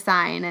fire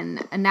sign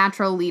and a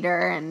natural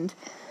leader and,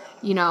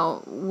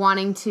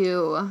 wanting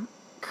to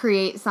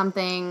create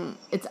something.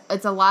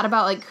 It's a lot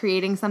about like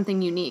creating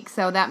something unique.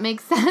 So that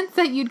makes sense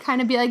that you'd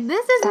kind of be like,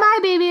 this is my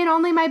baby and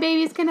only my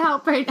babies can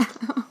help right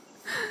now.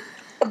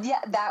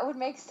 Yeah, that would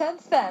make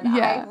sense then.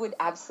 Yeah. I would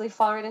absolutely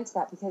fall right into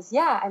that because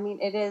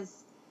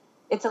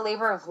it's a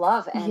labor of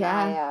love, and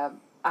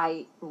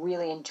I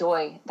really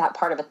enjoy that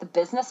part of it. The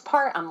business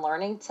part, I'm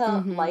learning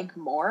to like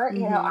more.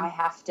 You know, I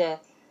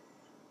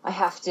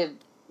have to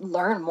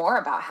learn more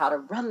about how to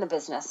run the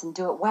business and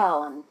do it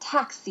well, and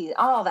tax season,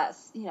 all that.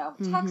 You know,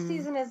 tax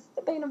season is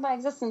the bane of my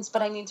existence,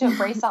 but I need to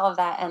embrace all of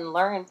that and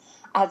learn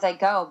as I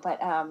go.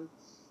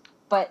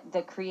 But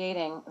the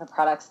creating the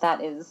products,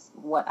 that is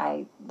what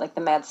I like.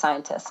 The mad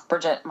scientist,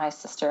 Bridget, my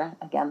sister,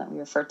 again, that we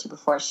referred to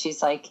before,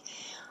 she's like,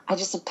 I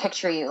just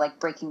picture you like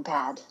Breaking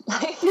Bad.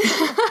 Like,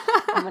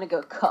 I'm going to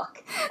go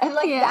cook. And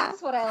like,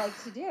 that's what I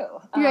like to do.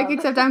 You're like,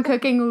 except I'm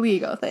cooking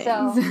legal things.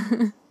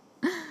 So,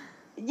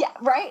 yeah,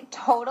 right.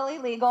 Totally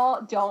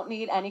legal. Don't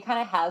need any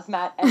kind of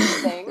hazmat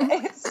anything.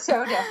 It's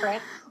so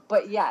different.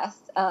 But yes,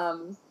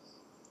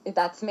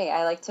 that's me.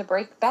 I like to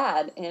break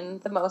bad in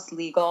the most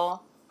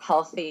legal,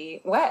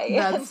 healthy way.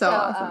 That's so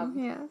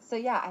awesome. So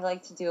yeah, I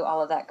like to do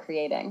all of that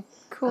creating.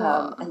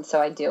 Cool. And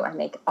so I do. I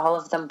make all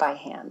of them by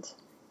hand.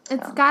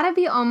 It's got to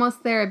be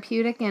almost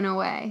therapeutic in a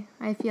way,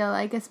 I feel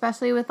like,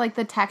 especially with like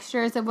the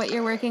textures of what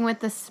you're working with,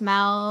 the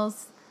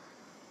smells,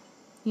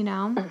 you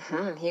know?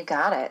 You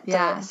got it.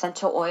 Yeah. The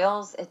essential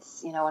oils,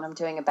 it's, you know, when I'm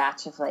doing a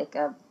batch of like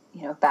a,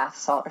 you know, bath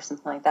salt or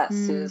something like that,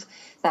 Soothe,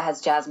 that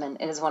has jasmine.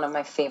 It is one of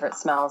my favorite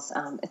smells.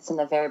 It's in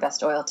the very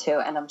best oil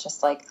too. And I'm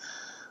just like,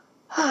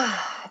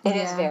 it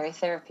is very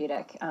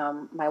therapeutic.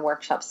 My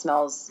workshop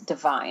smells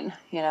divine.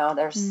 You know,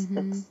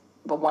 it's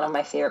one of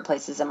my favorite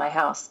places in my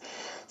house.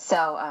 So,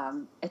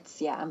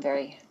 I'm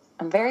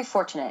very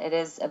fortunate. It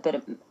is a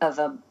bit of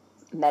a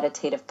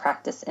meditative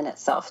practice in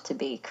itself to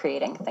be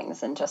creating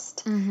things, and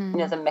just, you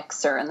know, the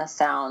mixer and the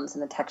sounds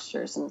and the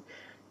textures and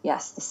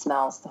yes, the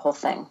smells, the whole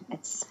thing.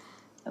 It's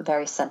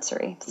very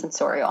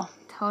sensorial.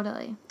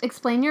 Totally.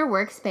 Explain your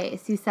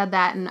workspace. You said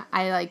that and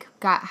I like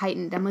got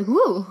heightened. I'm like,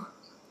 ooh,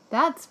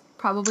 that's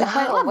probably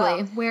quite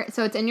lovely. Well,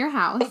 So it's in your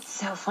house. It's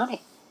so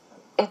funny.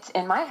 It's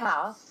in my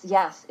house.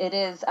 Yes, it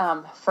is.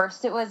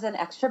 First it was an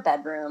extra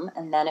bedroom,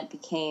 and then it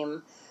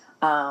became,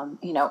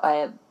 you know,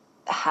 a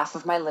half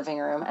of my living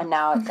room. And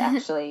now it's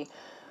actually,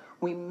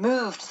 we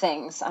moved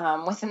things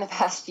within the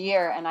past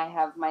year, and I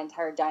have my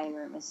entire dining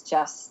room is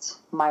just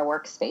my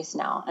workspace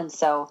now. And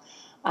so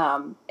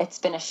it's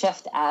been a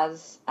shift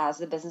as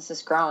the business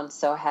has grown.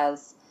 So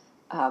has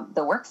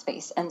the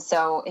workspace. And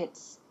so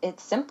it's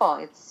simple.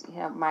 It's, you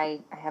know, I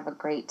have a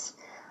great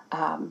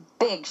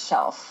big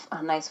shelf,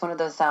 a nice one of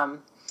those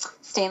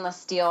stainless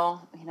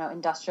steel, you know,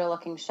 industrial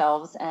looking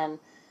shelves, and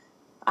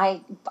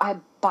I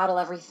bottle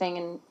everything,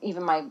 and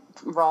even my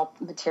raw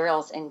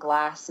materials in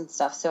glass and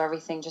stuff, so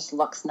everything just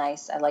looks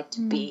nice. I like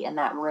to be in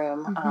that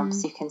room,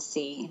 so you can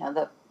see, you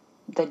know,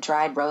 the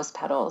dried rose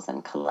petals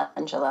and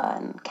calendula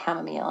and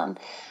chamomile and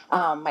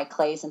my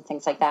clays and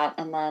things like that,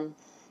 and then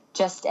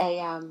just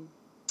a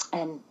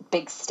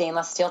big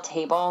stainless steel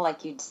table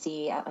like you'd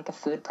see at like a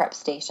food prep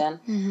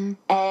station,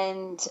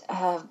 and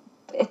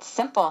it's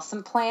simple,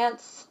 some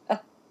plants,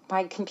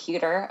 my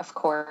computer, of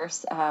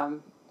course,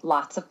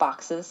 lots of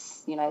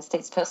boxes, United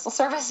States Postal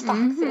Service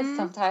boxes.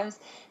 Sometimes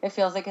it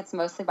feels like it's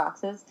mostly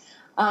boxes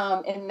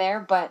in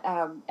there, but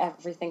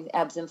everything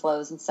ebbs and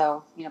flows, and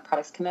so, you know,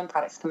 products come in,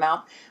 products come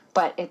out,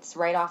 but it's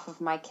right off of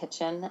my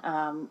kitchen,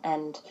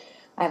 and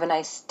I have a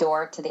nice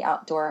door to the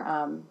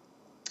outdoor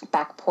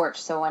back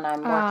porch, so when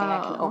I'm working,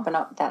 I can open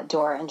up that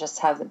door and just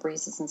have the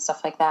breezes and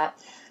stuff like that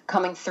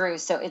coming through.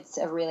 So it's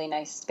a really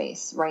nice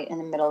space right in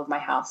the middle of my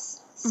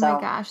house. So oh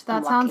my gosh,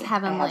 that sounds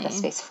heavenly. I have the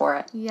space for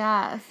it.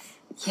 Yes.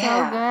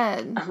 Yeah,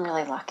 so good. I'm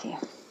really lucky.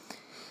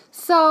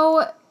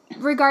 So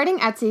regarding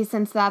Etsy,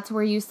 since that's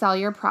where you sell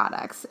your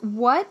products,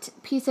 what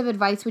piece of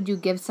advice would you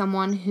give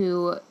someone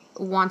who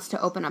wants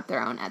to open up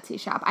their own Etsy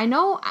shop? I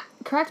know,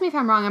 correct me if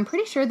I'm wrong, I'm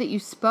pretty sure that you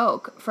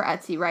spoke for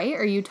Etsy, right?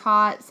 Or you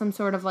taught some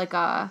sort of like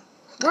a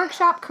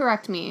workshop?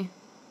 Correct me.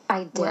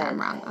 I did. Where I'm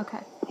wrong. Okay.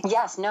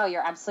 Yes, no,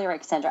 you're absolutely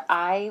right, Cassandra.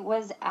 I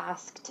was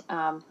asked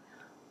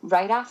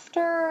right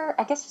after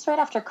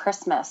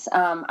Christmas,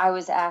 I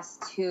was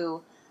asked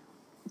to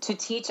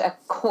teach a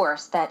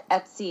course that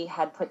Etsy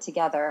had put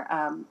together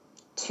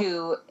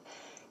to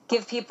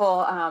give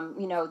people,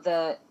 you know,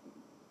 the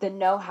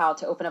know-how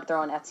to open up their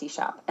own Etsy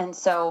shop. And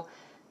so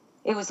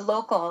it was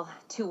local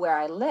to where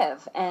I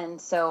live. And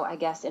so I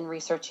guess in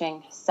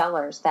researching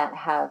sellers that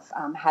have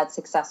had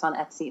success on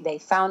Etsy, they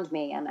found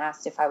me and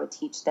asked if I would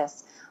teach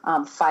this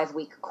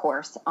 5-week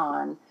course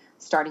on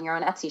starting your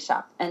own Etsy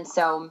shop. And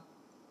so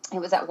it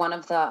was at one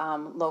of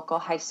the local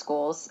high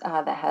schools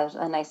that has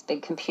a nice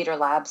big computer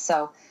lab.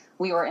 So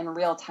we were in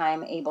real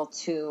time able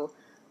to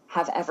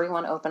have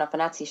everyone open up an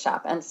Etsy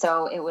shop. And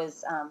so it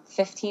was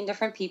 15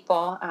 different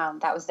people.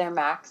 That was their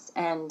max.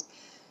 And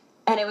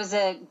it was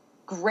a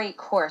great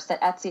course that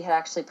Etsy had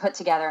actually put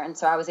together. And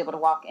so I was able to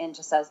walk in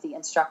just as the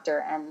instructor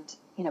and,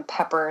 you know,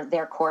 pepper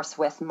their course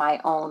with my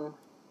own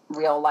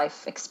real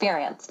life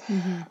experience.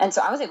 And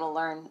so I was able to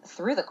learn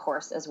through the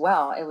course as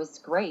well. It was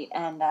great.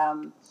 And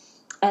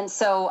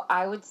so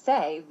I would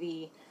say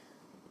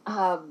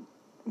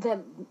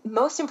the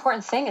most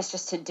important thing is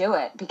just to do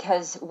it,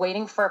 because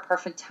waiting for a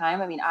perfect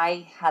time, I mean,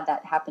 I had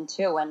that happen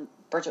too when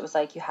Bridget was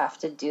like, you have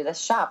to do this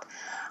shop.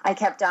 I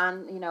kept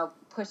on, you know,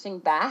 pushing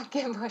back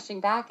and pushing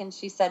back. And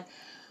she said,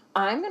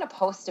 I'm going to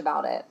post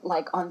about it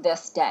like on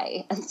this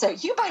day. And so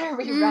you better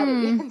be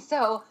ready. And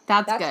so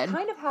that's good.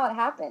 Kind of how it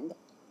happened.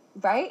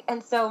 Right.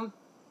 And so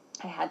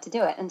I had to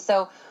do it. And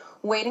so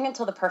waiting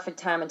until the perfect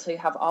time, until you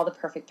have all the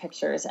perfect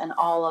pictures and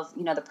all of,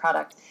 you know, the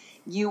product,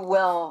 you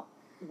will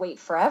wait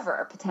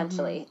forever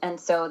potentially. And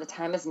so the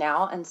time is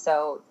now. And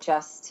so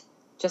just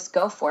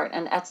go for it.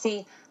 And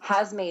Etsy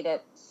has made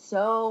it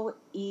so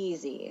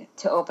easy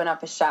to open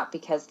up a shop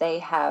because they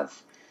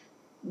have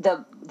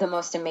the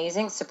most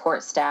amazing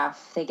support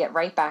staff. They get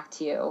right back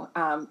to you.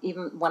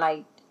 Even when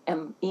I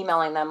am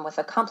emailing them with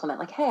a compliment,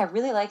 like, hey, I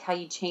really like how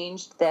you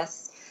changed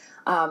this,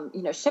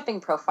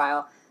 shipping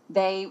profile.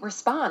 They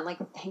respond like,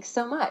 thanks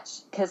so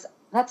much. Because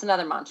that's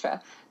another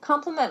mantra.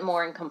 Compliment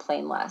more and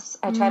complain less.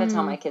 I try to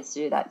tell my kids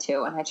to do that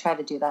too. And I try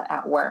to do that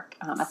at work,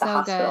 at the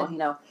hospital,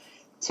 good.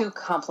 To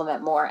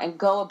compliment more and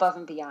go above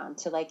and beyond,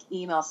 to like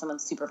email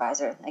someone's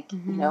supervisor. Like,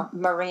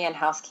 Maria in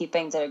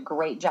housekeeping did a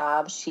great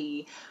job.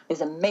 She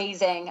is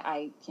amazing.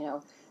 I,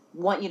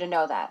 want you to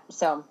know that.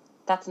 So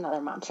that's another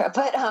mantra.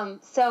 But,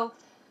 so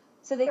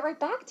they get right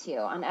back to you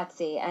on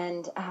Etsy,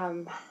 and,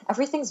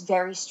 everything's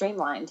very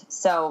streamlined.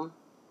 So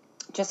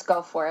just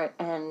go for it.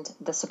 And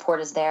the support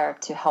is there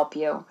to help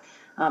you,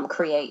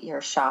 create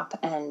your shop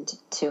and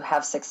to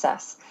have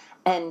success.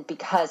 And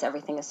because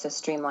everything is so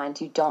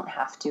streamlined, you don't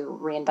have to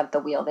reinvent the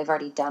wheel. They've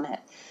already done it.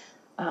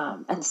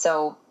 And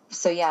so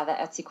yeah, the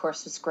Etsy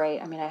course was great.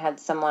 I mean, I had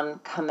someone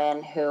come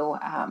in who,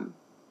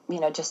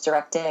 just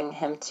directing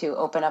him to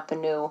open up a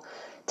new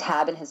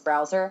tab in his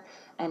browser,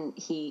 and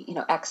he,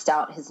 X'd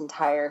out his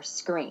entire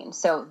screen.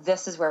 So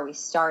this is where we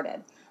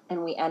started.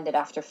 And we ended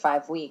after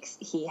 5 weeks.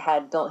 He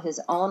had built his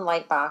own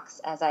light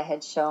box, as I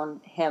had shown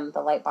him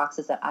the light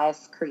boxes that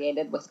I've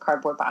created with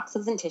cardboard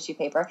boxes and tissue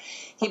paper.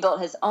 He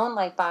built his own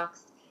light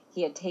box.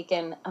 He had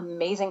taken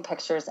amazing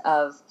pictures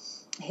of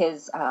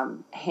his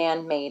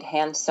handmade,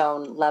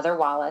 hand-sewn leather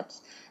wallet.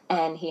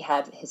 And he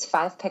had his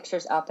 5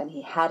 pictures up, and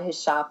he had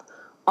his shop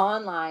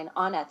online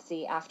on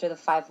Etsy after the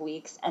 5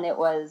 weeks. And it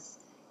was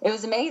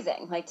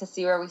amazing, like, to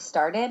see where we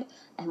started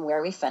and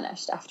where we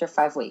finished after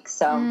 5 weeks.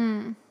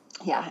 So...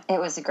 yeah, it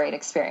was a great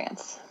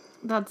experience.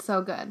 That's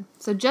so good.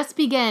 So just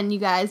begin, you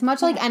guys.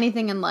 Much like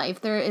anything in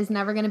life, there is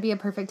never going to be a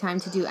perfect time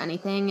to do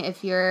anything.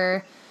 If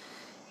your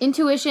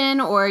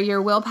intuition or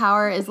your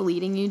willpower is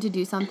leading you to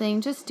do something,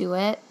 just do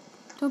it.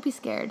 Don't be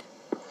scared.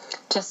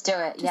 Just do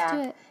it, just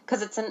do it.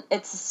 Because it's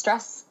a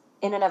stress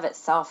in and of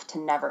itself to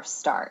never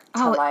start.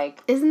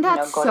 Isn't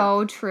that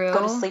so true?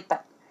 Go to sleep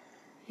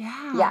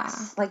Yeah.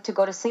 Yes. Like, to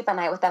go to sleep at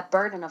night with that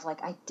burden of,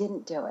 like, I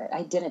didn't do it.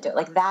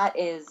 Like, that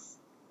is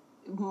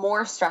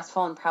more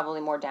stressful and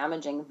probably more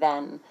damaging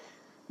than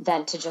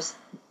to just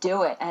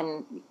do it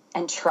and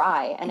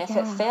try. And if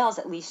it fails,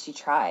 at least you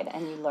tried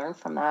and you learn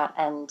from that,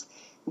 and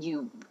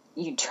you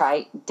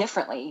try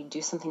differently, you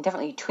do something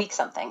differently, you tweak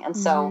something. And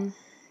so,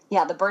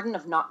 the burden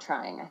of not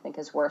trying, I think,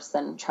 is worse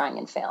than trying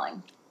and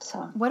failing. So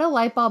what a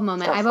light bulb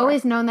moment. I've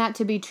always known that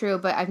to be true,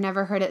 but I've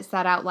never heard it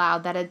said out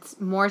loud that it's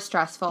more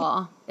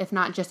stressful, if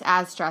not just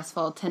as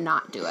stressful, to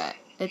not do it.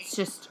 It's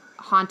just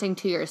haunting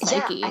to your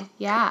psyche.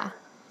 Yes.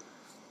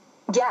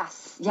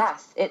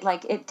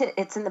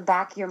 It's in the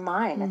back of your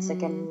mind. It's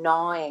like a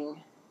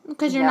gnawing.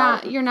 Because you're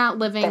not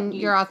living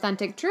your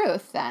authentic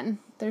truth. Then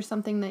there's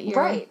something that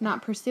you're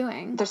not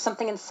pursuing. There's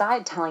something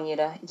inside telling you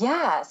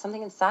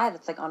something inside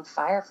that's like on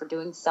fire for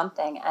doing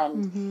something.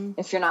 And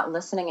if you're not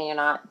listening and you're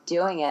not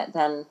doing it,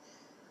 then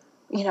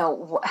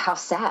how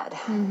sad.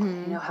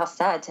 How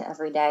sad to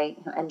every day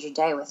end your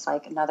day with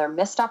like another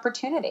missed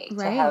opportunity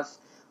to have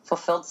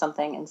fulfilled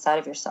something inside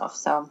of yourself.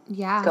 So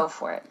go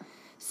for it.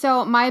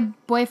 So my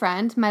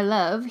boyfriend, my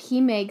love,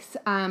 he makes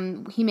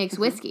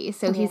whiskey.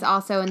 So he's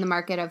also in the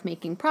market of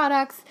making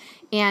products,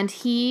 and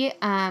he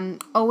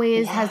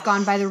always has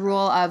gone by the rule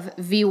of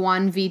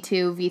V1,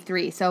 V2,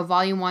 V3. So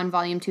volume 1,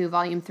 volume 2,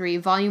 volume 3.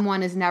 Volume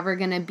 1 is never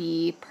going to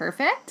be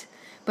perfect,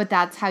 but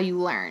that's how you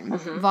learn.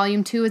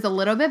 Volume 2 is a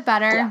little bit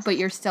better, but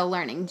you're still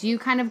learning. Do you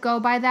kind of go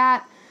by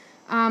that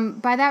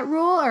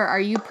rule, or are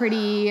you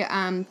pretty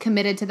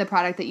committed to the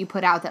product that you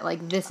put out, that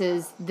like this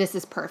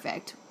is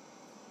perfect?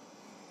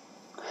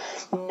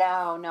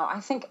 No. I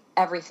think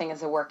everything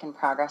is a work in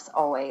progress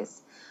always.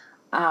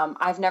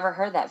 I've never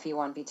heard that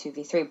V1, V2,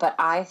 V3, but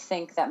I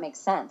think that makes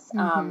sense.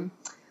 Nothing's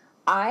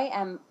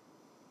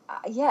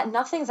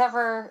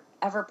ever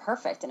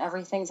perfect, and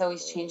everything's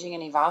always changing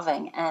and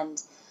evolving.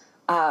 And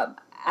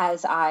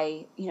as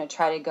I,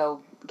 try to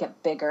go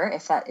get bigger,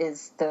 if that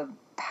is the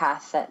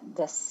path that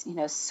this,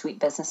 sweet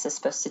business is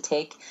supposed to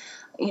take,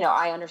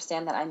 I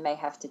understand that I may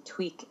have to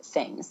tweak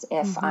things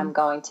if I'm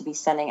going to be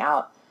sending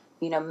out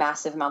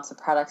massive amounts of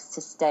products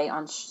to stay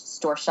on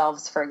store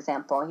shelves, for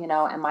example.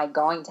 Am I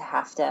going to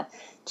have to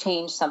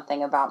change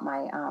something about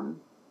my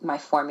my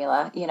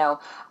formula?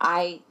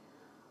 I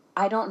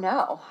don't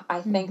know.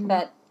 I think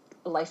that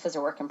life is a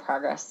work in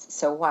progress.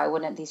 So why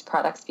wouldn't these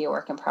products be a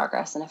work in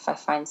progress? And if I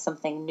find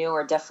something new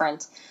or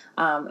different,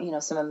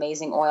 some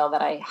amazing oil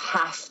that I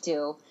have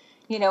to,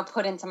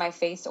 put into my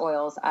face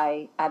oils,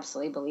 I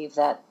absolutely believe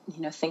that,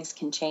 things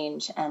can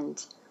change.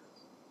 And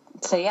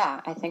so,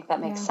 yeah, I think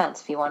that makes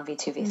sense. V1,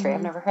 V2, V3.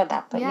 I've never heard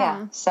that,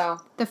 but so.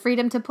 The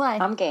freedom to play.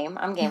 I'm game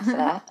for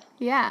that.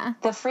 Yeah.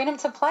 The freedom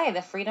to play,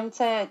 the freedom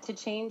to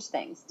change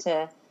things,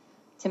 to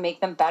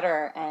make them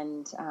better,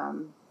 and,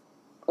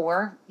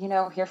 or,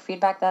 hear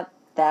feedback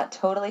that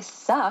totally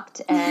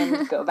sucked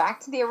and go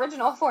back to the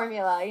original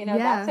formula.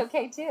 That's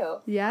okay too.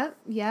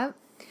 Yep.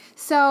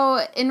 So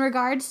in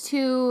regards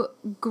to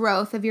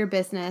growth of your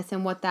business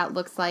and what that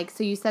looks like,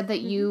 so you said that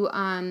you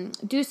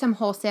do some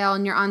wholesale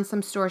and you're on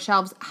some store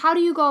shelves. How do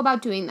you go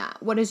about doing that?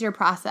 What is your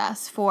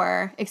process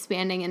for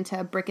expanding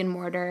into brick and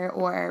mortar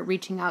or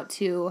reaching out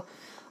to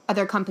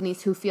other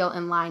companies who feel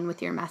in line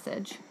with your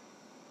message?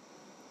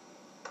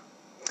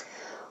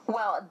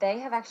 Well, they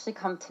have actually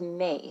come to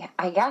me.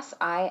 I guess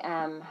I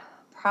am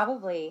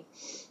probably...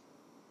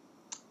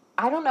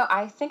 I don't know.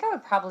 I think I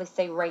would probably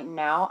say right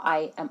now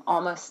I am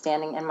almost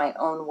standing in my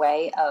own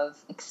way of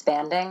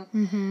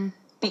expanding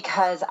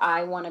because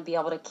I want to be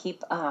able to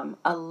keep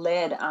a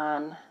lid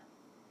on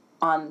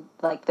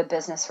like the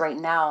business right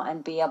now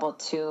and be able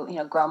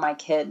to, grow my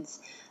kids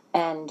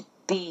and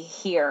be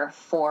here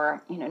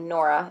for,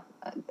 Nora,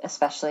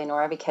 especially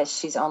Nora, because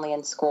she's only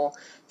in school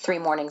 3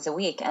 mornings a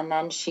week. And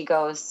then she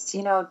goes,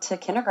 to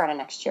kindergarten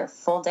next year,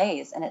 full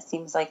days. And it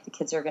seems like the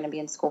kids are going to be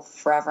in school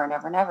forever and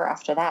ever and ever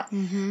after that.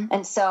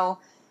 And so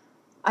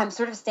I'm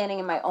sort of standing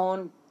in my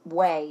own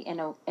way in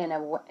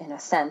a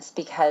sense,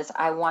 because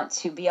I want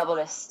to be able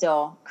to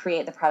still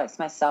create the products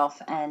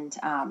myself and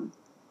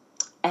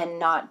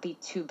not be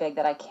too big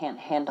that I can't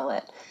handle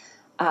it.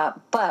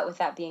 But with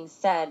that being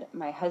said,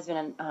 my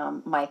husband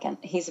and Mike, and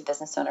he's a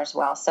business owner as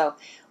well, so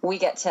we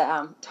get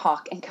to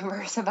talk and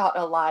converse about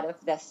a lot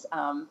of this,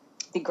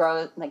 the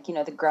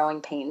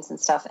growing pains and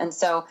stuff. And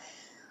so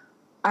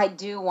I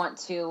do want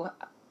to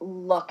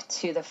look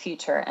to the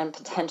future and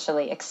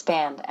potentially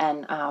expand.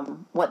 And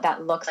what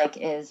that looks like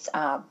is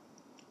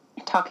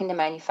talking to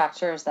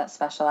manufacturers that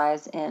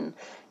specialize in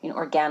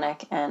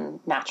organic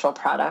and natural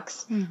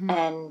products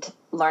and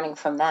learning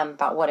from them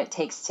about what it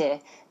takes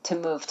to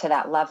move to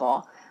that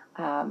level.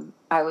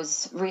 I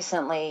was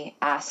recently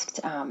asked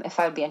if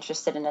I would be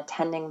interested in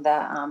attending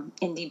the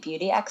Indie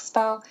Beauty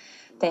Expo.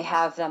 They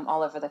have them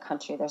all over the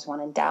country. There's one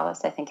in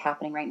Dallas, I think,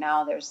 happening right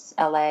now. There's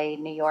LA,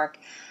 New York.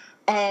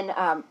 And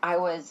I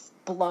was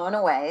blown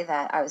away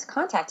that I was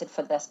contacted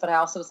for this, but I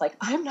also was like,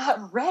 I'm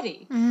not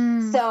ready.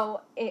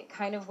 So it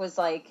kind of was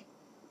like,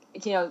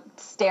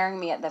 staring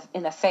me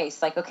in the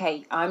face, like,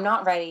 okay, I'm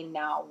not ready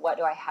now. What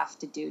do I have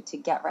to do to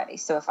get ready?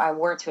 So if I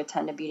were to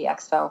attend a beauty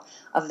expo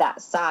of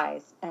that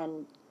size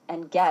and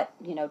get,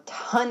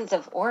 tons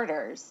of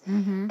orders,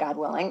 God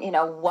willing,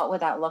 what would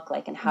that look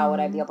like and how would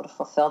I be able to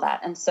fulfill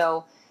that? And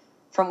so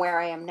from where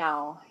I am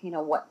now,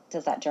 what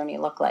does that journey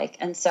look like?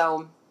 And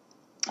so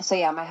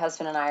yeah, my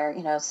husband and I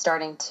are,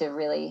 starting to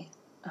really,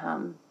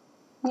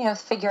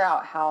 figure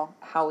out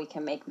how we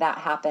can make that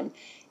happen.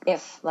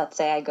 If, let's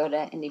say, I go to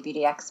Indie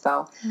Beauty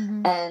Expo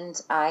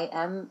and I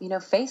am,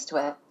 faced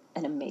with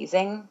an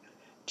amazing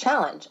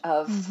challenge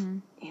of,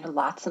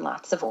 lots and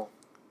lots of orders.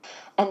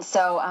 And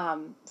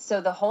so,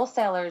 so the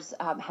wholesalers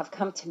have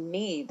come to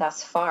me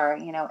thus far,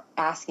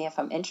 asking if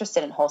I'm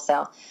interested in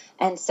wholesale.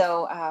 And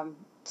so,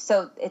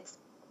 so it's,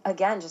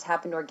 again, just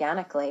happened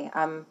organically.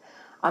 I'm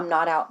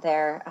not out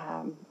there,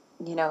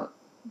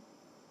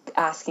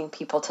 asking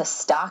people to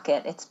stock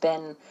it. It's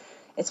been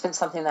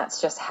something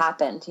that's just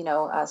happened.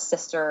 A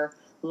sister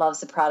loves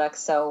the product,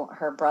 so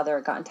her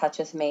brother got in touch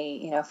with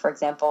me, for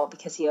example,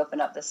 because he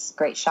opened up this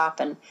great shop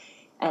and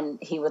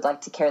he would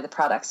like to carry the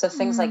product. So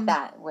things like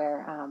that,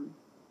 where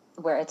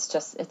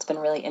it's been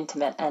really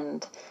intimate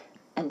and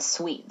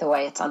sweet the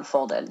way it's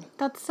unfolded.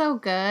 That's so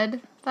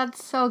good.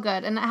 That's so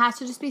good. And it has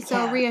to just be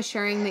so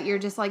reassuring that you're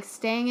just like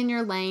staying in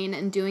your lane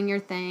and doing your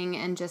thing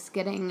and just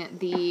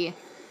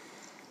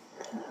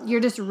you're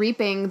just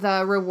reaping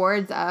the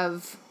rewards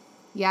of,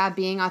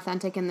 being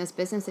authentic in this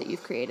business that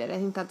you've created. I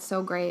think that's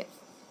so great.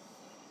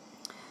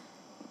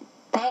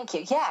 Thank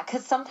you. Yeah,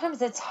 because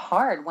sometimes it's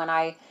hard when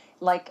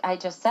like I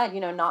just said,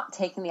 not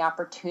taking the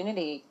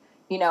opportunity,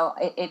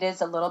 it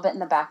is a little bit in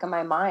the back of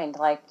my mind,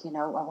 like,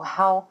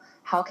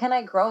 how can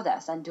I grow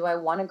this? And do I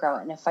want to grow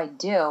it? And if I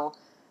do,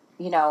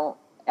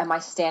 am I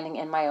standing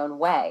in my own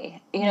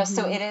way?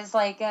 So it is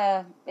like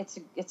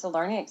it's a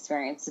learning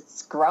experience.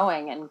 It's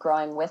growing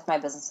with my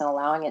business and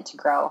allowing it to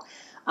grow,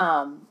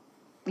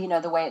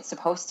 the way it's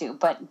supposed to.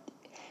 But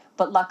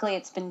luckily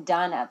it's been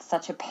done at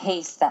such a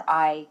pace that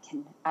I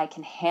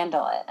can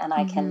handle it, and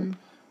I can,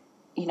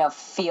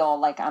 feel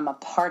like I'm a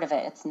part of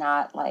it. It's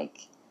not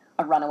like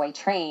a runaway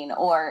train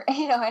or,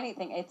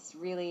 anything. It's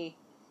really,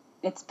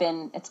 it's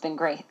been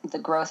great. The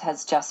growth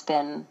has just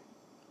been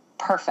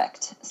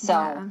perfect.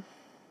 So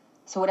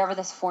whatever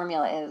this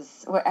formula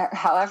is,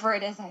 however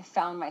it is, I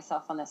found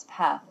myself on this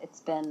path. It's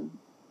been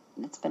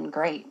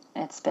great.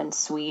 It's been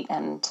sweet,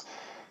 and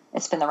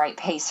it's been the right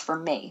pace for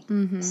me.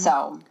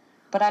 So,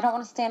 but I don't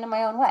want to stand in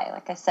my own way,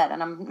 like I said,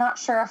 and I'm not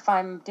sure if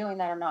I'm doing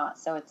that or not.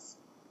 So it's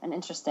an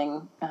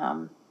interesting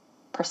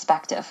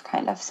perspective,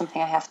 kind of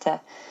something I have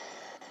to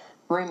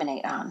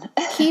ruminate on.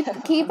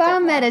 Keep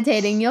on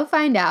meditating. You'll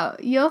find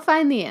out. You'll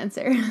find the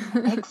answer.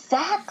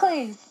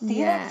 Exactly.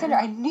 See that, Cinder?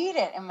 I need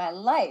it in my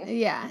life.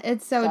 Yeah,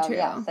 it's so true.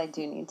 Yes, I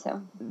do need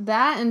to.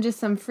 That and just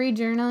some free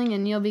journaling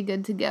and you'll be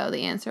good to go.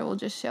 The answer will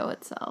just show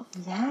itself.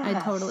 Yeah. I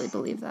totally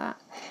believe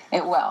that.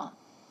 It will.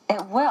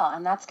 It will.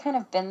 And that's kind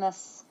of been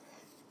this,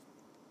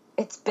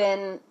 it's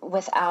been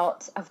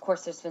without, of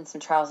course, there's been some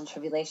trials and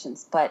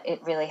tribulations, but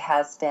it really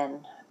has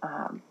been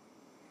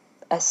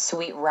a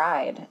sweet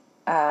ride.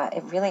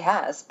 It really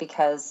has,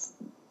 because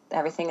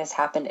everything has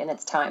happened in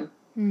its time.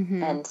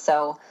 Mm-hmm. And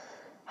so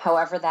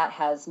however that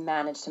has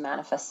managed to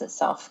manifest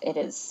itself, it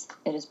is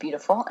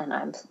beautiful, and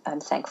I'm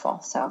thankful.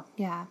 So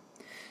yeah.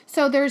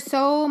 So there's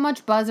so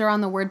much buzz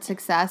around the word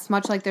success,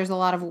 much like there's a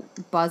lot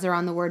of buzz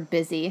around the word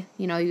busy.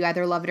 You know, you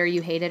either love it or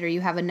you hate it, or you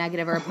have a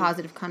negative or a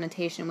positive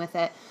connotation with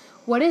it.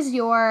 What is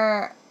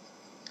your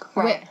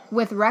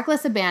with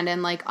reckless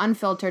abandon, like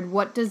unfiltered,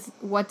 what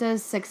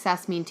does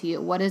success mean to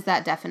you? What does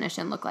that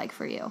definition look like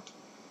for you?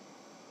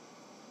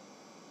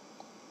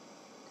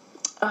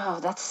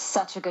 Oh, that's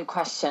such a good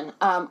question.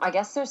 I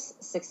guess there's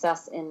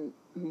success in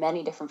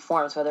many different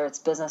forms, whether it's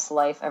business,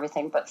 life,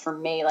 everything. But for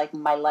me, like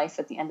my life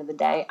at the end of the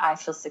day, I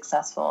feel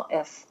successful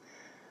if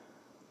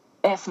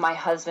my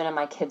husband and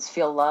my kids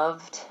feel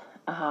loved,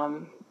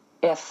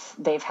 if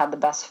they've had the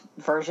best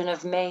version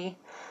of me,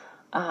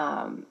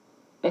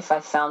 if I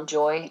found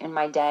joy in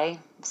my day.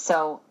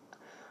 So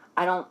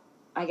I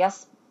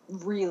guess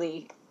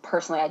really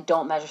personally, I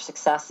don't measure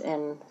success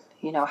in,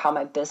 you know, how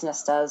my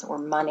business does or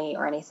money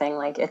or anything.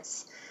 Like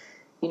it's,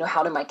 you know,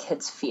 how do my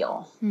kids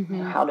feel? Mm-hmm.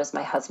 You know, how does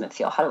my husband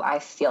feel? How do I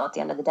feel at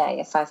the end of the day?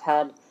 If I've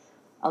had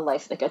a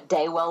life, like a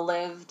day well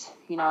lived,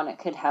 you know, and it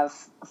could have,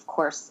 of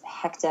course,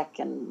 hectic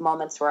and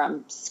moments where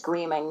I'm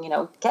screaming, you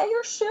know, get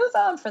your shoes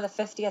on for the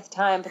 50th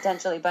time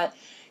potentially. But,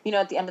 you know,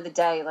 at the end of the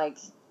day, like,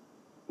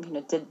 you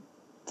know,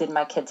 did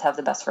my kids have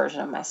the best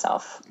version of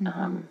myself?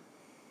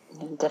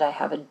 Mm-hmm. Did I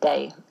have a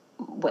day,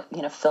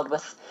 filled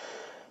with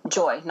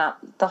joy? Not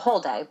the whole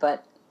day,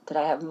 but did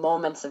I have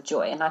moments of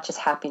joy, and not just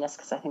happiness,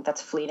 because I think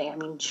that's fleeting. I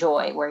mean,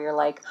 joy, where you're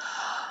like,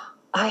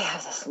 I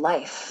have this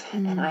life,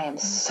 and I am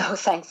so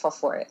thankful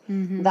for it.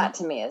 Mm-hmm. That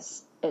to me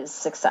is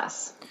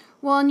success.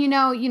 Well, and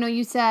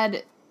you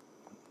said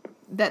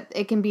that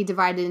it can be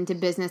divided into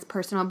business,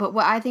 personal, but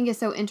what I think is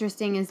so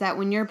interesting is that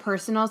when your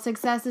personal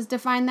success is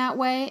defined that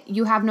way,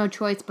 you have no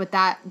choice, but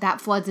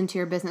that floods into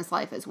your business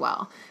life as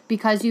well,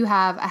 because you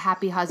have a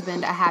happy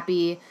husband, a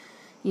happy,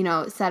 you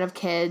know, set of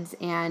kids,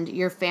 and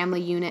your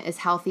family unit is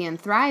healthy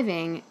and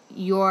thriving.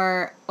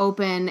 You're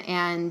open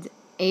and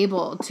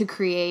able to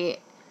create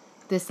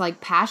this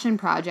like passion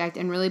project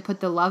and really put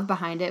the love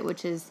behind it,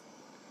 which is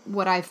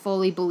what I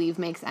fully believe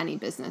makes any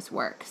business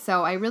work.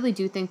 So I really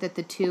do think that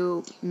the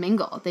two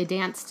mingle, they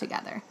dance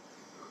together.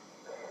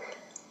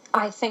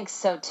 I think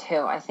so too.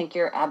 I think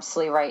you're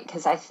absolutely right.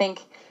 Because I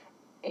think,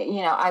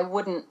 you know, I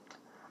wouldn't,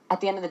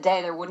 at the end of the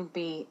day, there wouldn't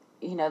be,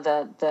 you know,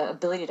 the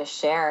ability to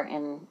share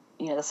in,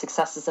 you know, the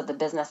successes of the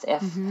business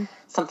if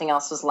something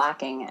else was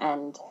lacking.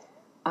 And,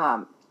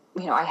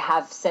 you know, I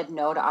have said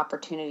no to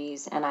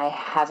opportunities, and I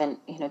haven't,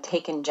 you know,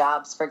 taken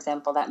jobs, for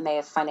example, that may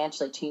have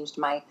financially changed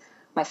my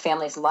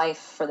family's life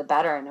for the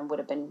better, and it would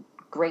have been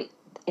great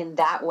in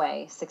that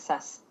way,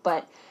 success.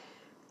 But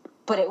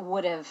it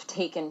would have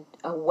taken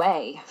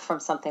away from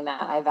something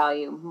that I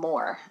value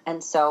more.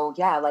 And so,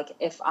 yeah, like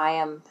if I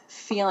am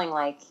feeling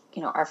like,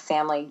 you know, our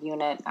family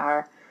unit,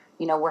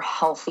 you know, we're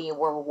healthy,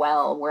 we're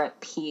well, we're at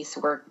peace,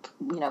 we're,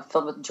 you know,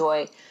 filled with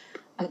joy.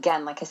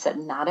 Again, like I said,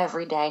 not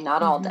every day,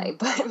 not all day,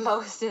 but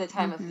most of the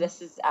time, if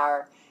this is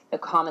the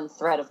common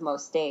thread of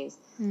most days,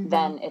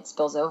 then it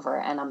spills over,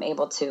 and I'm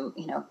able to,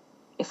 you know,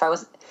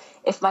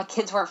 if my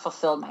kids weren't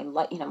fulfilled,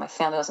 my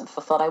family wasn't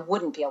fulfilled, I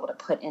wouldn't be able to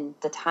put in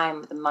the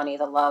time, the money,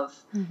 the love,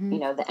 you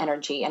know, the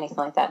energy, anything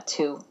like that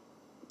to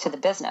the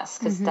business.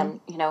 Because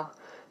then, you know,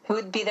 who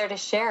would be there to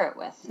share it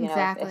with? You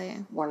know, if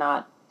we're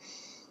not,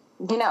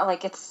 you know,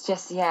 like it's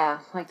just,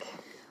 like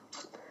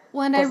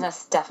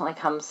business definitely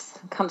comes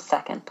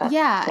second. But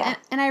yeah.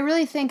 And I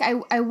really think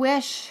I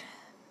wish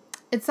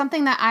it's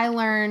something that I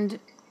learned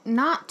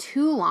not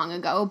too long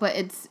ago, but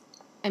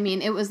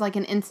it was like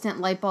an instant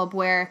light bulb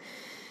where,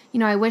 you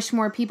know, I wish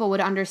more people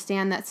would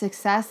understand that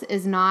success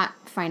is not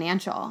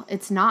financial.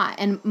 It's not.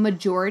 And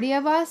majority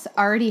of us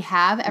already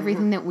have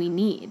everything that we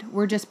need.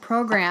 We're just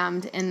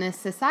programmed in this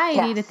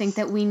society to think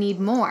that we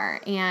need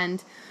more,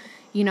 and,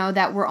 you know,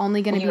 that we're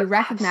only going to be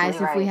recognized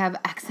if we have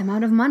X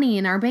amount of money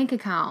in our bank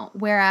account.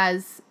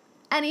 Whereas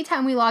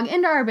anytime we log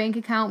into our bank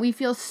account, we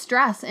feel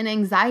stress and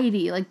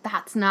anxiety. Like,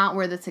 that's not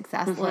where the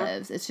success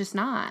lives. It's just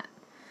not.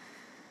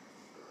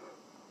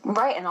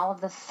 Right, and all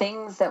of the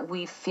things that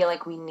we feel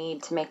like we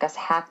need to make us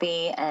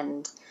happy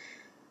and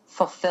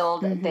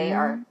fulfilled, they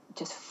are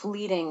just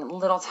fleeting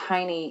little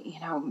tiny,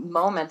 you know,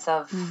 moments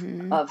of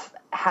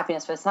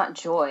happiness, but it's not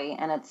joy,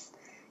 and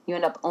you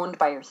end up owned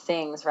by your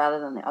things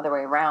rather than the other way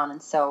around.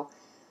 And so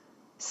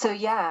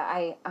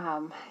yeah,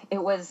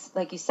 it was,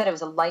 like you said, it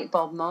was a light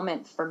bulb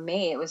moment for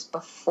me. It was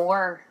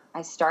before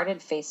I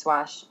started Face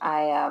Wash,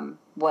 I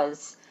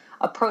was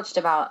approached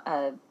about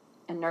a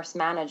nurse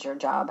manager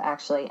job,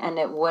 actually, and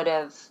it would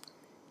have,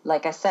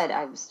 like I said,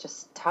 I was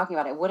just talking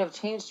about it, would have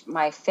changed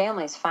my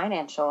family's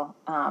financial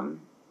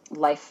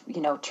life,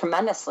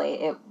 tremendously.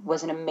 It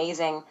was an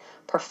amazing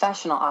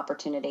professional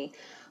opportunity,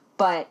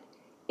 but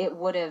it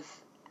would have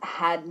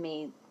had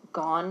me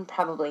gone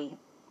probably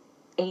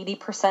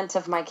 80%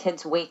 of my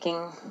kids'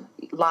 waking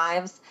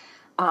lives,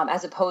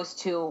 as opposed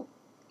to,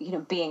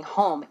 being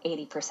home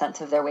 80%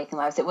 of their waking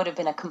lives. It would have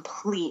been a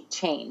complete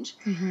change.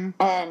 Mm-hmm.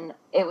 And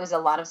it was a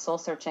lot of soul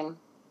searching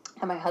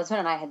that my husband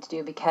and I had to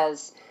do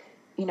because,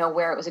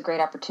 where it was a great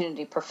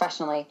opportunity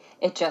professionally,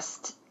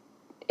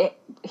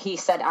 he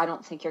said, I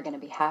don't think you're going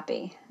to be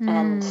happy.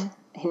 And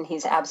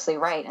he's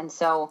absolutely right. And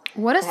so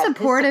what a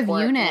supportive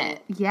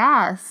unit.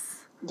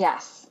 Yes.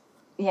 Yes.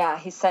 Yeah.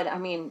 He said,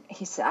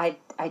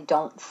 I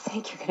don't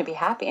think you're going to be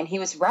happy. And he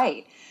was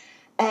right.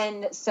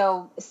 And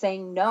so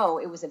saying no,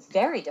 it was a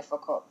very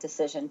difficult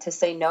decision to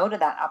say no to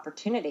that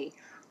opportunity,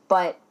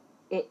 but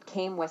it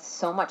came with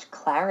so much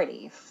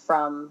clarity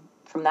from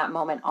that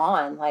moment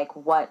on, like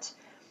what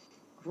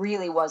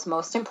really was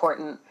most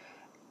important.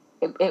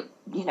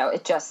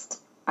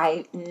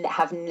 I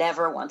have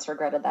never once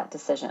regretted that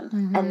decision.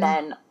 Mm-hmm. And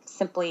then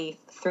simply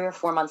 3 or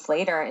 4 months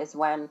later is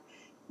when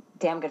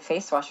Damn Good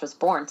Face Wash was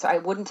born. So I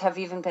wouldn't have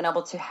even been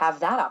able to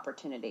have that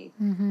opportunity.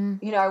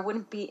 Mm-hmm. I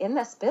wouldn't be in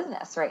this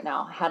business right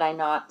now had I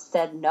not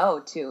said no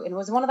to. And it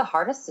was one of the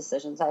hardest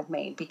decisions I've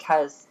made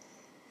because,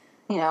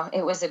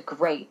 it was a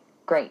great,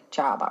 great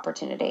job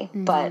opportunity.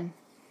 Mm-hmm.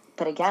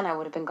 But again, I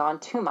would have been gone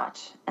too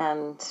much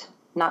and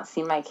not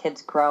seen my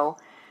kids grow,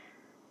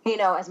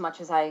 as much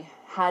as I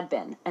had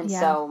been. And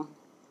so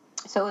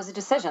it was a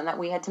decision that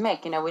we had to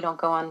make. We don't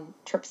go on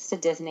trips to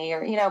Disney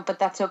but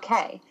that's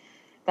okay.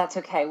 That's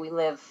okay. We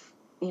live,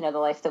 the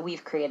life that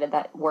we've created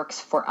that works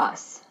for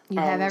us. You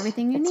have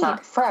everything you need. It's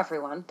not for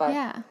everyone, but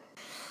yeah.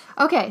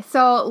 Okay,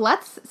 so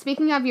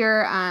speaking of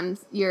your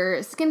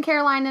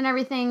skincare line and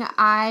everything,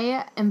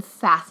 I am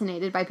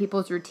fascinated by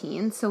people's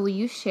routines. So will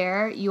you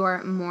share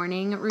your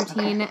morning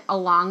routine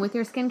along with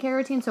your skincare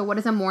routine? So what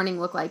does a morning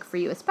look like for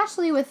you,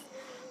 especially with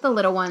the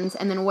little ones,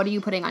 and then what are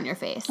you putting on your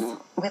face?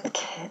 With the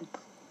kids.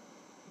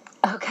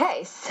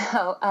 Okay,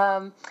 so,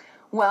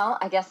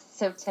 I guess,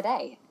 so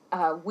today,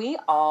 we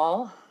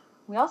all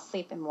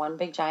sleep in one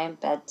big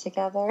giant bed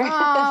together.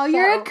 Oh, so,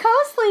 you're a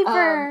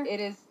co-sleeper. It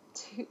is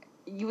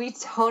we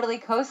totally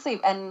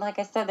co-sleep. And like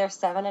I said, they're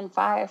 7 and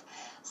 5.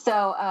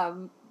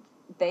 So,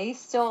 they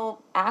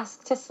still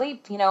ask to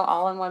sleep,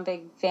 all in one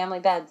big family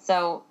bed.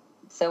 So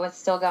it's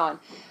still going.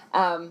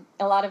 A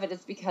lot of it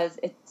is because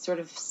it sort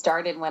of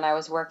started when I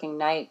was working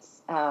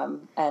nights,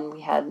 and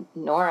we had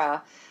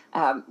Nora.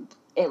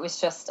 It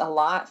was just a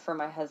lot for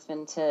my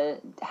husband to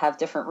have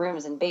different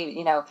rooms and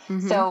baby,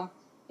 Mm-hmm. So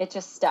it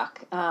just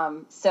stuck.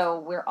 So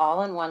we're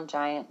all in one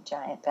giant,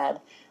 giant bed,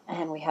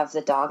 and we have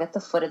the dog at the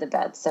foot of the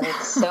bed. So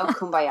it's so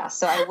kumbaya.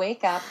 So I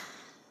wake up.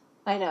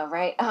 I know,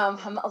 right?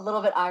 I'm a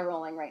little bit eye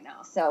rolling right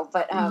now. So,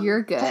 but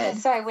you're good.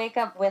 So I wake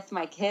up with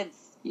my kids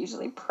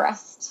usually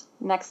pressed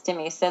next to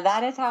me. So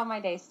that is how my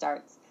day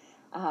starts.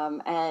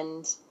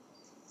 And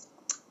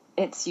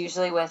it's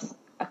usually with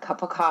a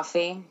cup of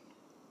coffee.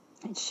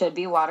 It should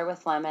be water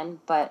with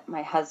lemon, but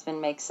my husband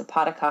makes a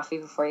pot of coffee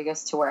before he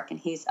goes to work, and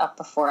he's up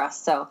before us.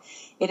 So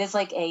it is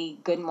like a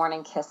good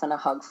morning kiss and a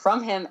hug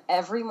from him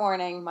every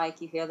morning.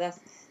 Mike, you hear this?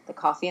 The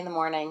coffee in the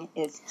morning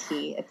is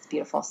key. It's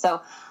beautiful.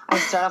 So I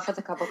start off with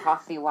a cup of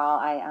coffee while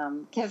I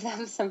give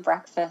them some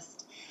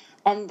breakfast.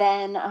 And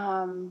then,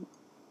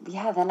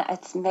 then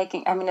it's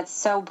making, it's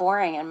so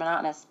boring and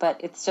monotonous,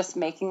 but it's just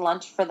making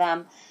lunch for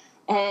them.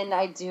 And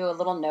I do a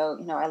little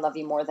note, I love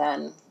you more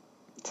than...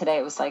 Today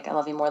it was like, I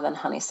love you more than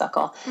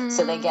honeysuckle.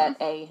 So they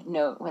get a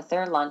note with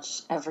their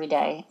lunch every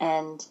day.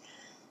 And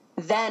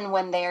then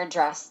when they're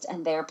dressed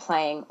and they're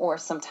playing, or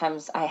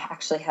sometimes I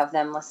actually have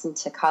them listen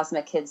to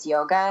Cosmic Kids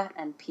Yoga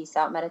and Peace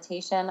Out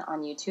Meditation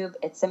on YouTube.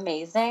 It's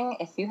amazing.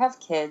 If you have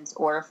kids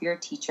or if you're a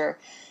teacher,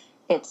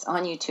 it's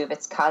on YouTube.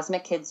 It's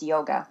Cosmic Kids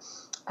Yoga.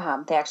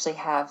 They actually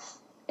have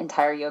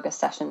entire yoga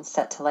sessions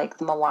set to like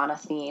the Moana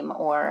theme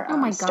or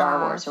Star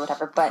Wars or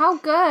whatever. But how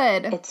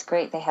good. It's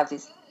great. They have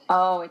these...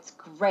 Oh, it's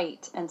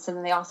great. And so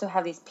then they also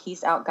have these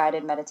peace out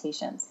guided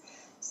meditations.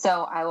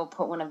 So I will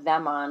put one of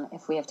them on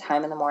if we have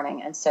time in the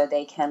morning. And so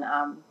they can,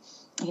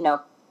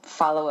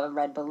 follow a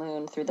red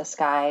balloon through the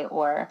sky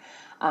or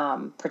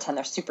pretend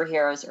they're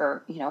superheroes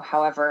or,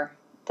 however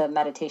the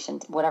meditation,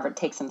 whatever it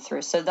takes them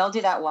through. So they'll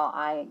do that while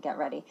I get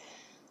ready.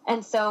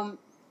 And so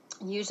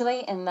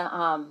usually in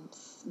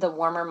the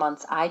warmer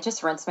months, I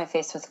just rinse my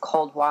face with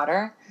cold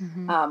water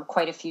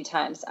quite a few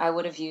times. I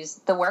would have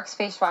used the Works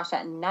Face Wash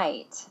at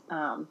night.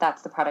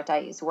 That's the product I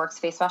use. Works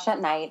Face Wash at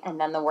night, and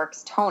then the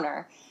Works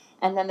Toner,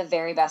 and then the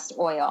Very Best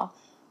Oil.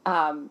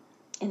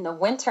 In the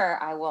winter,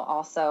 I will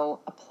also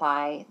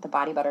apply the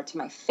body butter to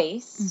my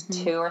face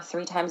 2 or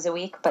 3 times a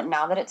week. But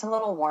now that it's a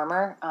little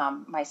warmer,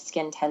 my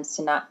skin tends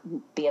to not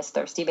be as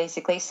thirsty,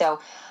 basically.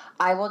 So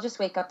I will just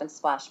wake up and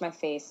splash my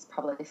face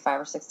probably 5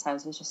 or 6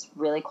 times with just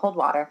really cold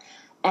water.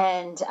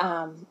 And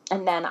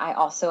then I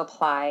also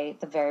apply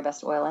the Very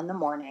Best oil in the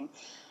morning.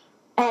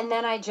 And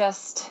then I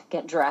just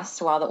get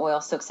dressed while the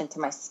oil soaks into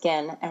my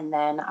skin. And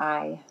then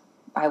I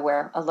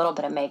wear a little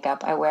bit of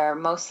makeup. I wear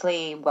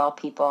mostly Well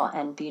People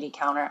and Beauty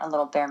Counter, a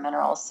little Bare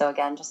Minerals. So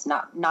again, just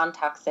not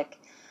non-toxic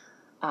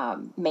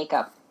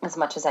makeup as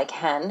much as I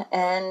can.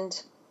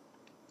 And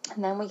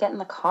then we get in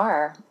the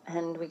car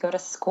and we go to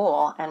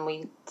school and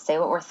we say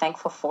what we're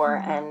thankful for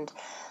and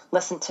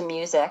listen to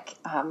music.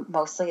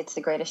 Mostly it's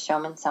The Greatest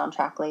Showman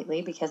soundtrack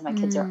lately because my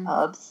kids are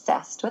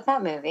obsessed with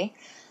that movie.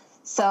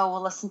 So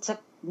we'll listen to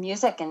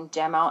music and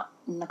jam out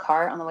in the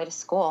car on the way to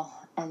school.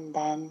 And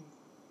then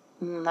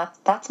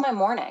that's my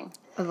morning.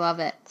 I love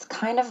it. It's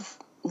kind of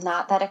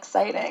not that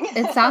exciting.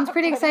 It sounds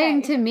pretty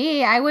exciting to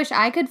me. I wish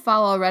I could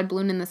follow a red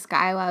balloon in the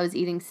sky while I was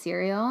eating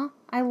cereal.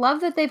 I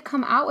love that they've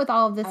come out with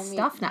all of this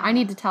stuff now. I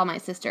need to tell my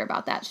sister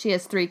about that. She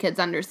has 3 kids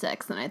under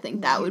 6, and I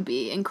think that would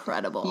be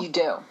incredible. You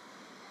do.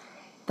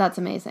 That's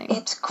amazing.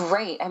 It's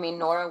great. I mean,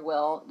 Nora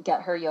will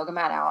get her yoga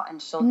mat out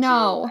and she'll do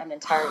an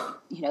entire,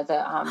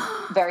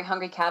 the Very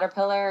Hungry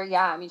Caterpillar.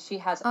 Yeah, I mean, she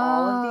has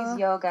all of these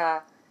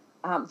yoga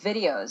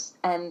videos,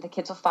 and the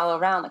kids will follow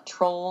around like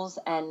trolls,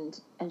 and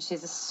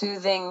she's a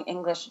soothing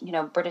English,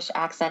 British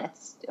accent.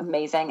 It's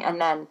amazing.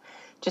 And then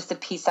just to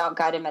piece out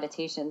guided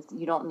meditations.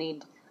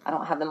 I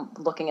don't have them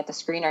looking at the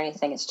screen or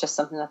anything. It's just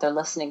something that they're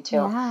listening to.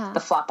 Yeah. The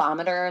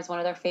flopometer is one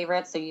of their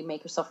favorites. So you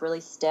make yourself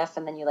really stiff,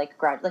 and then you like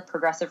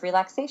progressive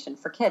relaxation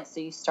for kids. So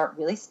you start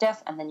really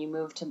stiff, and then you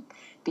move to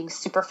being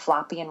super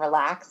floppy and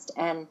relaxed.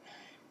 And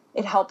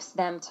it helps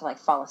them to like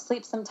fall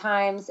asleep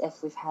sometimes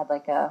if we've had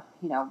like a,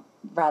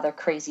 rather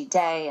crazy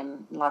day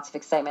and lots of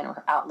excitement,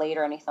 or out late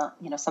or anything,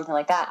 something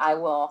like that. I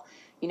will,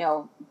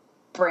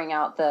 bring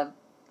out the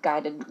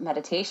guided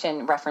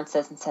meditation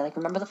references and say, like,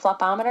 remember the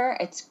flopometer?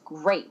 It's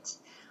great.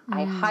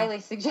 I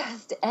highly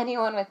suggest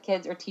anyone with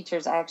kids or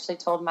teachers. I actually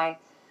told my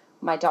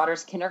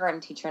daughter's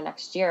kindergarten teacher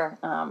next year,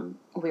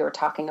 we were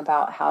talking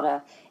about how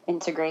to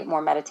integrate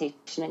more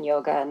meditation and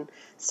yoga and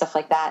stuff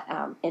like that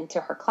into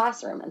her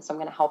classroom. And so I'm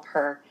going to help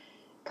her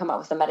come up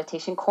with a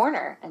meditation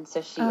corner. And so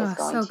she is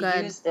going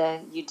to use the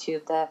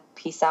YouTube, the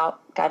Peace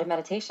Out guided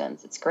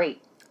meditations. It's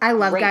great. I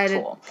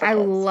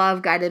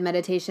love guided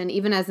meditation.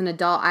 Even as an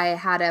adult, I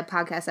had a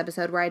podcast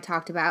episode where I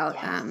talked about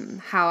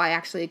how I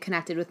actually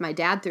connected with my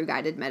dad through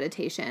guided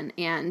meditation.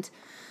 And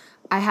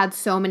I had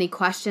so many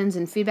questions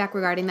and feedback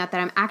regarding that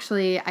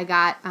I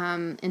got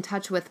in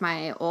touch with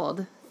my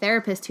old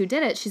therapist who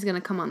did it. She's going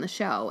to come on the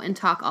show and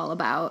talk all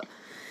about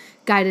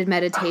guided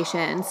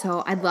meditation.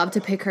 So I'd love to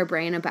pick her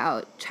brain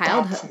about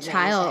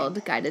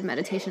child guided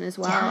meditation as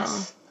well.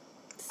 Yes.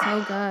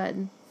 So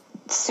good.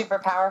 Super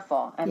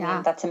powerful. I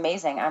mean, that's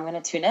amazing. I'm going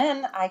to tune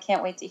in. I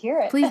can't wait to hear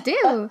it. Please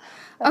do.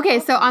 Okay,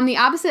 so on the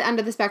opposite end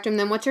of the spectrum,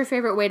 then what's your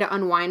favorite way to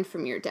unwind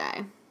from your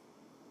day?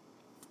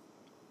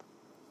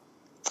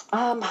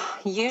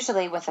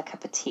 Usually with a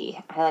cup of tea.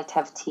 I like to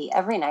have tea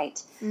every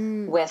night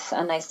with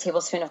a nice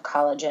tablespoon of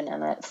collagen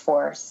in it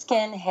for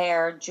skin,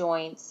 hair,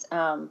 joints.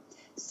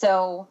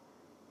 So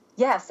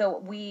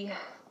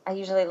I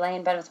usually lay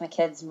in bed with my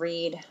kids,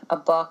 read a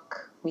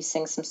book. We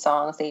sing some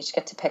songs. They each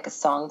get to pick a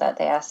song that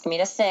they ask me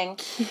to sing.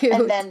 Cute.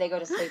 And then they go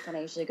to sleep, and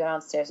I usually go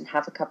downstairs and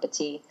have a cup of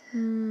tea.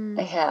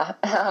 Yeah.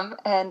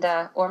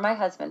 Or my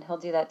husband, he'll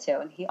do that too.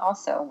 And he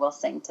also will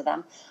sing to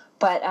them.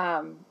 But,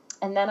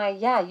 and then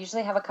I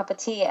usually have a cup of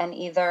tea, and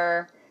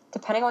either,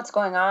 depending on what's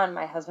going on,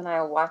 my husband and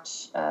I will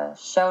watch a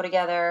show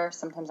together.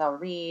 Sometimes I'll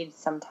read.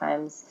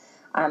 Sometimes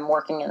I'm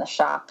working in the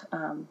shop,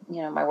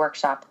 my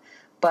workshop.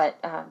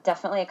 But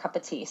definitely a cup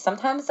of tea.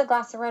 Sometimes a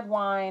glass of red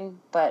wine,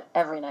 but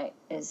every night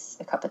is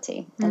a cup of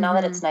tea. And now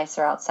that it's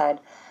nicer outside,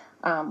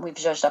 we've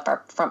zhuzhed up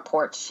our front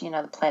porch.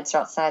 The plants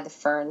are outside, the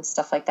ferns,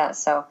 stuff like that.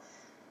 So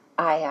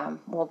I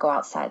will go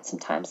outside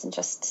sometimes and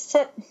just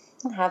sit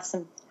and have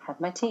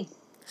my tea.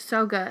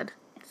 So good.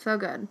 So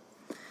good.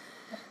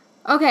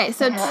 Okay,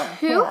 so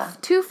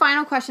two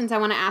final questions I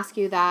want to ask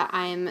you that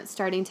I'm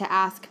starting to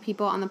ask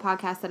people on the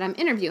podcast that I'm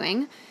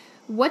interviewing.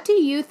 What do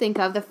you think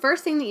of, the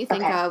first thing that you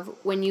think of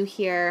when you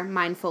hear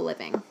mindful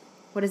living?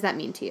 What does that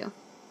mean to you?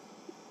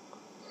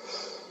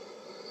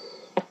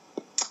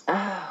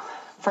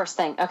 First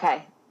thing,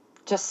 okay.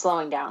 Just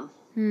slowing down.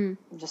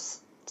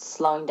 Just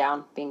slowing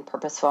down, being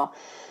purposeful.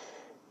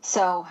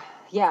 So,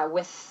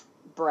 with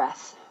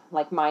breath,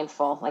 like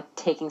mindful, like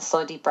taking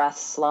slow, deep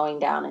breaths, slowing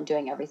down, and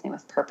doing everything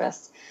with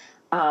purpose.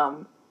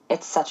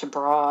 It's such a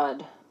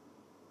broad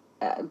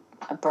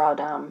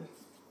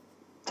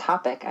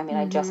topic. I mean,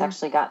 I just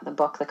actually got the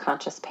book, The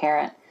Conscious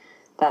Parent,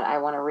 that I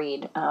want to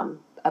read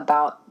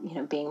about,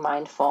 being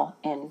mindful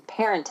in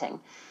parenting.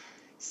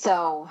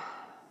 So,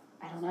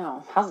 I don't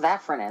know. How's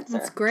that for an answer?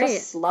 That's great.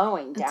 Just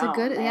slowing down. It's a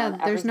good, man.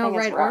 There's no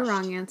right or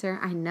wrong answer.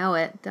 I know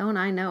it. Don't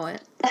I know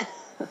it?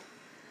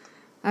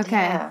 Okay.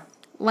 Yeah.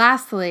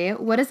 Lastly,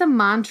 what is a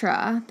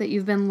mantra that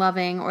you've been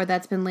loving or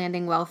that's been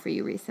landing well for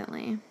you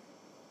recently?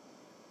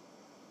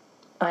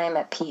 I am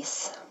at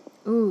peace.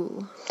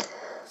 Ooh.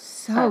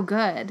 So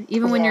good,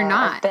 even when you're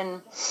not.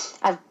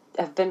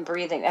 I've been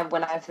breathing, and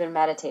when I've been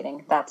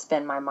meditating, that's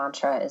been my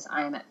mantra, is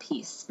I am at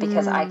peace,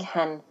 because I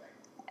can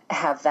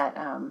have that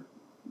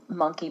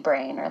monkey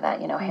brain, or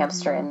that,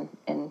 hamster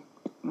in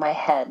my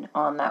head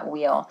on that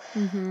wheel.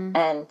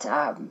 And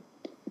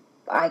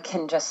I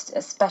can just,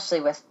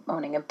 especially with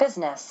owning a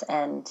business,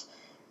 and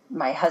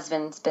my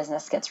husband's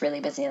business gets really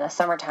busy in the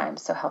summertime,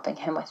 so helping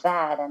him with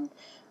that, and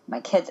my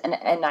kids,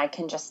 and I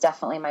can just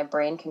definitely, my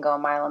brain can go a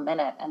mile a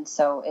minute, and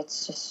so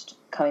it's just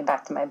coming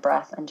back to my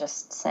breath and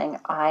just saying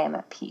I am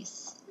at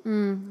peace,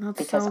 that's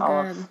because so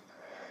all good. of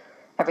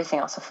everything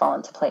else will fall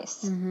into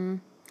place.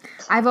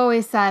 I've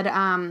always said,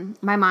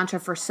 my mantra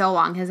for so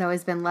long has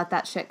always been, let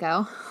that shit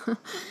go.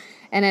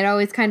 And it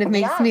always kind of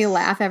makes me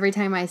laugh every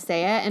time I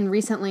say it. And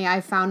recently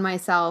I found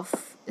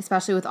myself,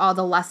 especially with all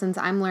the lessons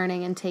I'm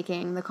learning and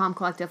taking the Calm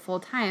Collective full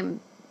time,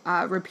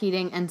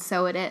 repeating, and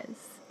so it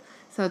is.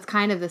 So it's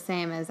kind of the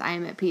same as I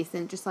am at peace,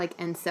 and just like,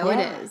 and so it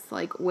is.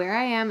 Like, where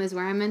I am is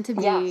where I'm meant to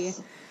be.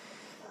 Yes.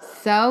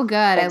 So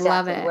good. Exactly. I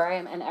love it. Where I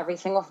am, and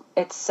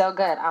it's so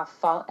good.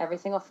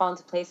 Everything will fall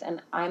into place,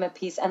 and I'm at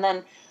peace. And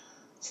then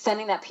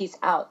sending that peace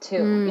out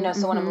too,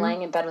 so when I'm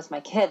laying in bed with my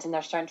kids and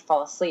they're starting to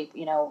fall asleep,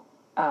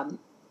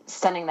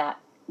 sending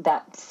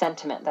that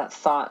sentiment, that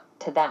thought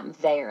to them,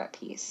 they are at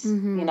peace.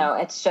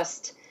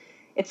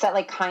 It's that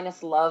like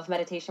kindness, love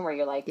meditation where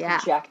you're like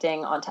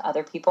projecting onto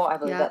other people. I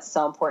believe that's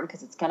so important,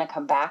 because it's going to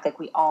come back. Like,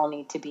 we all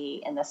need to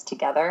be in this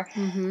together.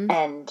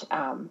 And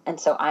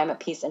so I'm at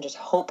peace, and just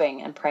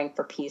hoping and praying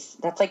for peace.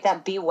 That's like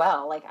that be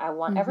well. Like, I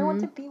want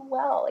everyone to be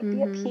well, like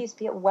be at peace,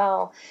 be at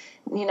well,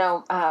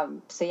 so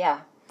yeah.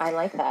 I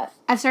like that.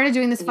 I've started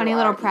doing this funny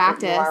little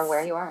practice. You are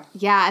where you are.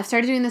 Yeah, I've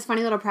started doing this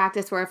funny little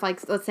practice where if,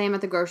 like, let's say I'm at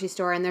the grocery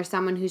store and there's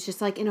someone who's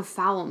just, like, in a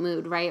foul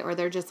mood, right? Or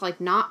they're just,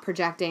 like, not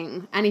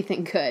projecting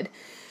anything good,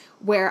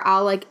 where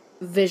I'll, like,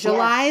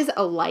 visualize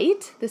a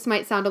light. This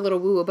might sound a little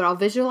woo-woo, but I'll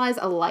visualize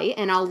a light,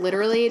 and I'll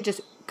literally just,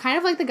 kind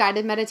of like the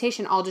guided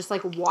meditation, I'll just,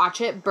 like, watch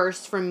it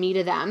burst from me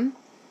to them.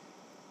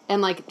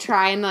 And, like,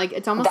 try and, like,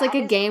 it's almost like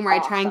a game where I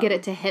try and get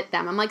it to hit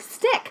them. I'm like,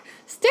 stick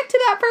to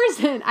that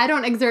person. I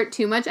don't exert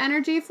too much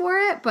energy for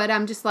it, but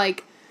I'm just,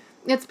 like,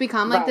 it's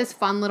become, like, this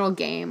fun little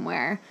game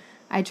where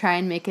I try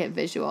and make it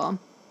visual.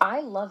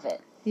 I love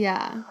it.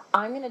 Yeah.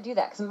 I'm going to do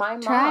that, because my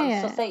mom,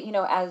 she'll say,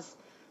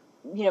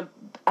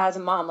 as a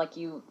mom, like,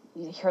 you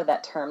hear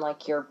that term,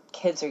 like, your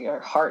kids are your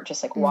heart,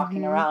 just, like,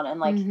 walking around and,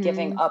 like,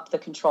 giving up the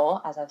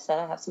control. As I've said,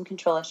 I have some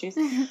control issues,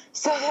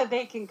 so that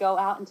they can go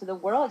out into the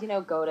world,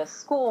 go to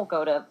school,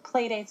 go to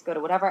play dates, go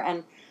to whatever,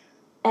 and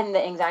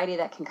the anxiety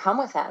that can come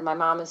with that. And my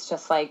mom is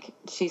just like,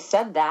 she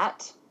said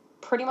that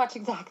pretty much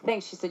exact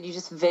thing. She said, you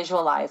just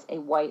visualize a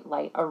white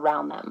light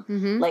around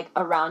them, like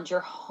around your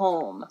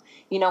home,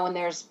 when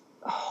there's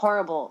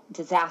horrible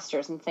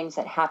disasters and things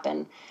that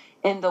happen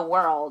in the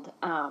world.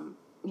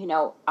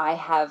 I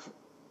have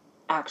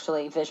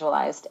actually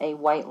visualized a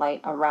white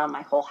light around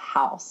my whole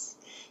house,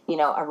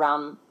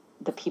 around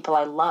the people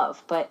I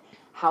love. But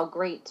how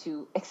great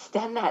to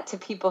extend that to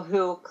people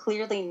who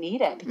clearly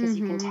need it, because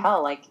you can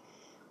tell, like,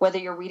 whether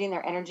you're reading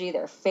their energy,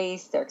 their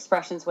face, their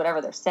expressions,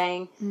 whatever they're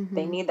saying,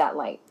 they need that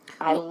light.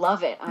 I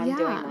love it. I'm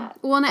doing that.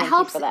 Well, and it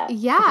helps. You for that.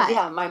 Yeah.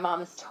 Yeah, my mom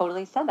has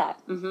totally said that.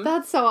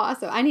 That's so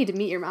awesome. I need to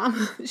meet your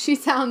mom. She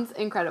sounds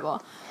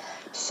incredible.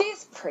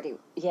 She's pretty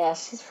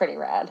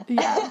rad.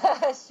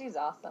 Yeah. She's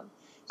awesome.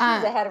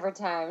 She's ahead of her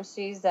time.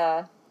 She's,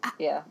 my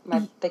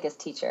biggest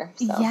teacher.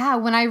 So. Yeah,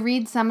 when I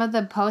read some of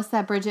the posts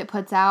that Bridget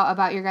puts out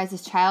about your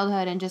guys'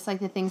 childhood and just, like,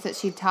 the things that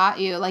she taught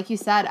you, like you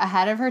said,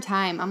 ahead of her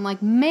time, I'm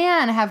like,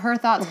 man, have her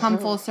thoughts come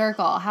full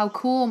circle. How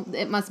cool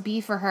it must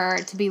be for her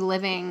to be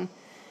living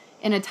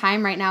in a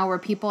time right now where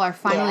people are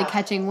finally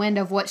catching wind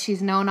of what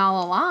she's known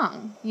all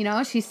along.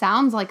 She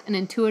sounds like an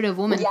intuitive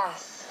woman.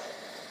 Yes.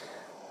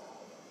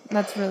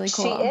 That's really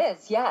cool. She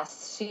is,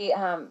 yes. She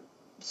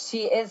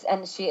is,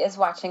 and she is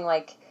watching,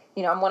 like,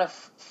 I'm one of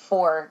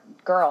 4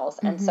 girls,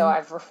 and so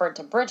I've referred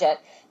to Bridget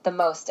the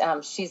most.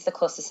 She's the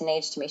closest in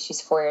age to me.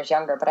 She's 4 years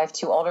younger, but I have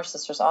 2 older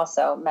sisters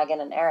also, Megan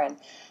and Erin,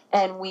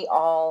 and we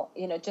all,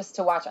 just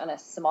to watch on a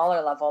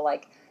smaller level,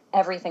 like,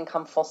 everything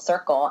come full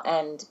circle,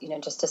 and,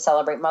 just to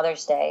celebrate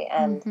Mother's Day,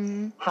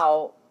 and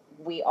how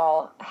we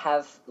all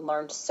have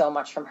learned so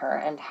much from her,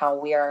 and how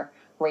we are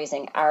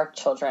raising our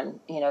children,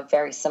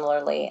 very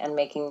similarly, and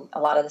making a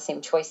lot of the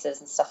same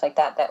choices and stuff like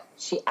that, that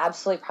she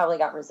absolutely probably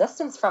got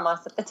resistance from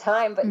us at the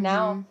time. But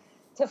now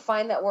to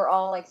find that we're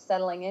all, like,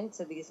 settling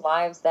into these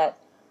lives that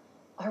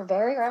are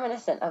very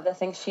reminiscent of the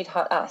things she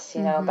taught us,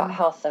 about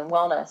health and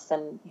wellness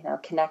and,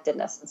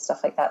 connectedness and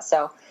stuff like that.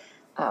 So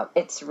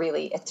it's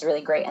really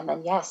great. And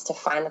then, yes, to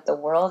find that the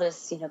world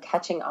is,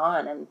 catching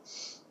on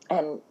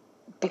and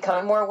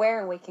becoming more aware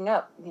and waking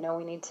up.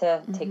 We need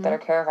to take better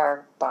care of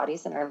our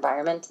bodies and our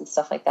environment and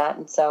stuff like that.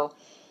 And so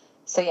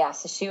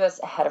she was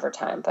ahead of her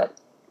time, but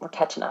we're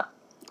catching up.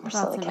 We're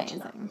slowly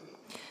catching up.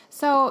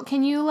 So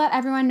can you let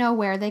everyone know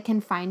where they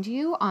can find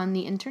you on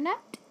the internet?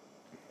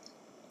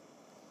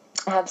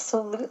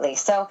 Absolutely.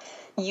 So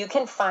you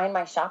can find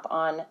my shop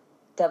on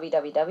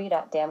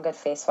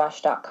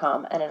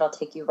www.damngoodfacewash.com, and it'll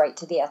take you right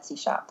to the Etsy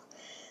shop.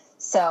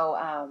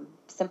 So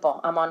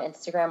simple. I'm on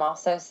Instagram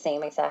also,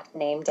 same exact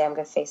name, Damn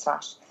Good Face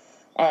Wash.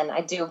 And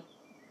I do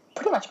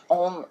pretty much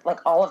all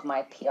of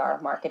my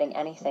PR marketing,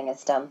 anything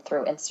is done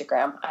through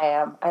Instagram.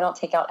 I don't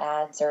take out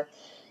ads or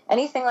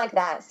anything like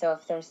that. So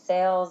if there's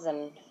sales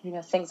and,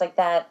 things like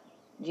that,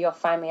 you'll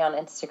find me on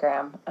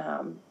Instagram.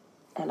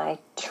 And I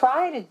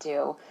try to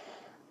do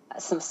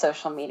some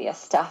social media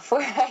stuff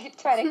where I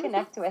try to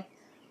connect with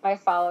my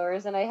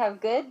followers, and I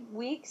have good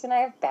weeks and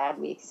I have bad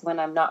weeks when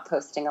I'm not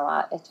posting a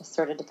lot. It just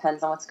sort of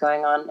depends on what's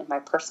going on in my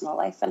personal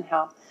life and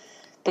how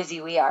busy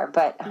we are.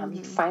 But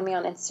you can find me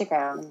on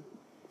Instagram and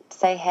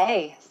say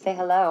hey, say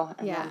hello.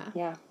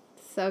 Yeah.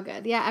 So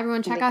good. Yeah,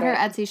 everyone check out her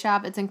Etsy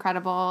shop. It's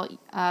incredible.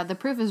 The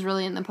proof is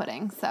really in the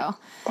pudding. So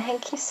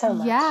thank you so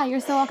much. Yeah, you're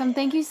so welcome.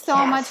 Thank you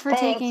so much for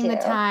taking the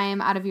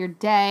time out of your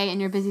day and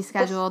your busy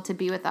schedule to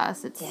be with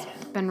us. It's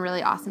been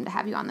really awesome to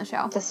have you on the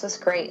show. This was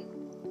great.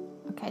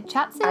 Okay,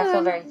 chat soon. I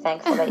feel very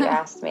thankful that you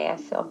asked me. I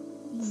feel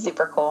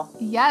super cool.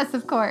 Yes,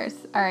 of course.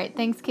 All right.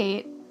 Thanks,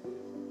 Kate.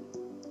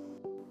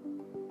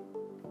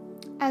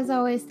 As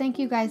always, thank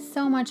you guys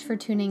so much for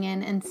tuning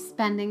in and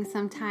spending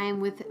some time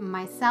with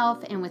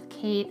myself and with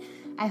Kate.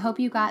 I hope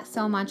you got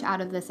so much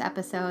out of this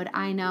episode.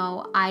 I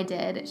know I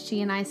did.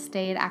 She and I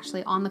stayed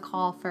actually on the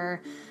call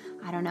for,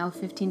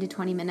 15 to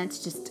 20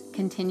 minutes, just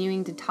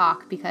continuing to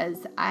talk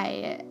because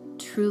I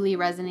truly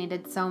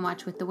resonated so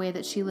much with the way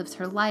that she lives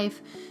her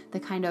life, the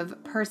kind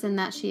of person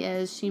that she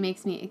is. She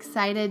makes me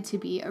excited to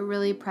be a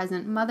really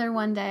present mother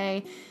one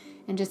day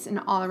and just an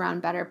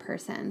all-around better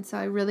person. So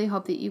I really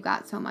hope that you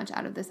got so much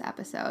out of this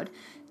episode.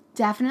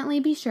 Definitely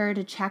be sure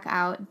to check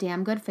out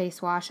Damn Good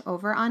Face Wash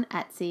over on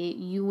Etsy.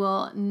 You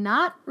will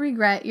not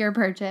regret your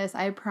purchase.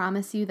 I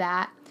promise you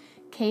that.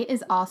 Kate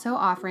is also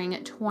offering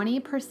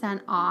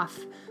 20% off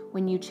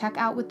when you check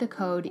out with the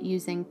code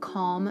using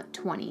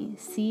CALM20,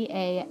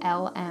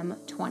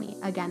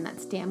 CALM20. Again,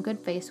 that's Damn Good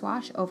Face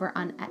Wash over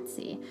on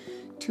Etsy.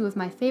 Two of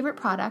my favorite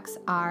products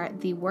are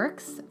the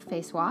Works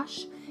Face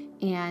Wash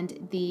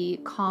and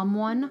the Calm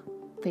One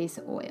Face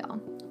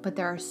Oil. But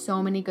there are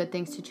so many good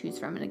things to choose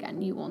from, and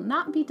again, you will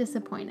not be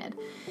disappointed.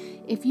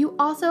 If you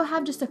also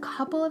have just a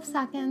couple of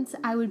seconds,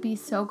 I would be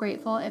so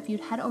grateful if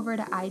you'd head over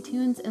to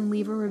iTunes and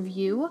leave a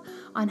review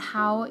on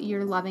how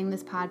you're loving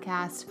this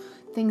podcast,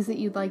 things that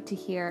you'd like to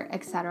hear,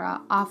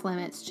 etc. Off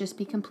limits, just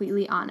be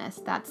completely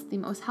honest. That's the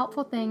most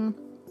helpful thing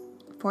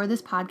for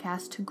this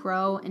podcast to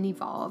grow and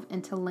evolve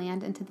and to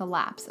land into the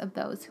laps of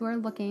those who are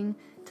looking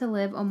to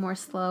live a more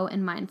slow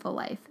and mindful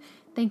life.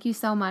 Thank you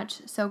so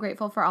much. So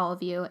grateful for all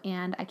of you,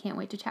 and I can't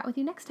wait to chat with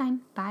you next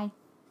time. Bye.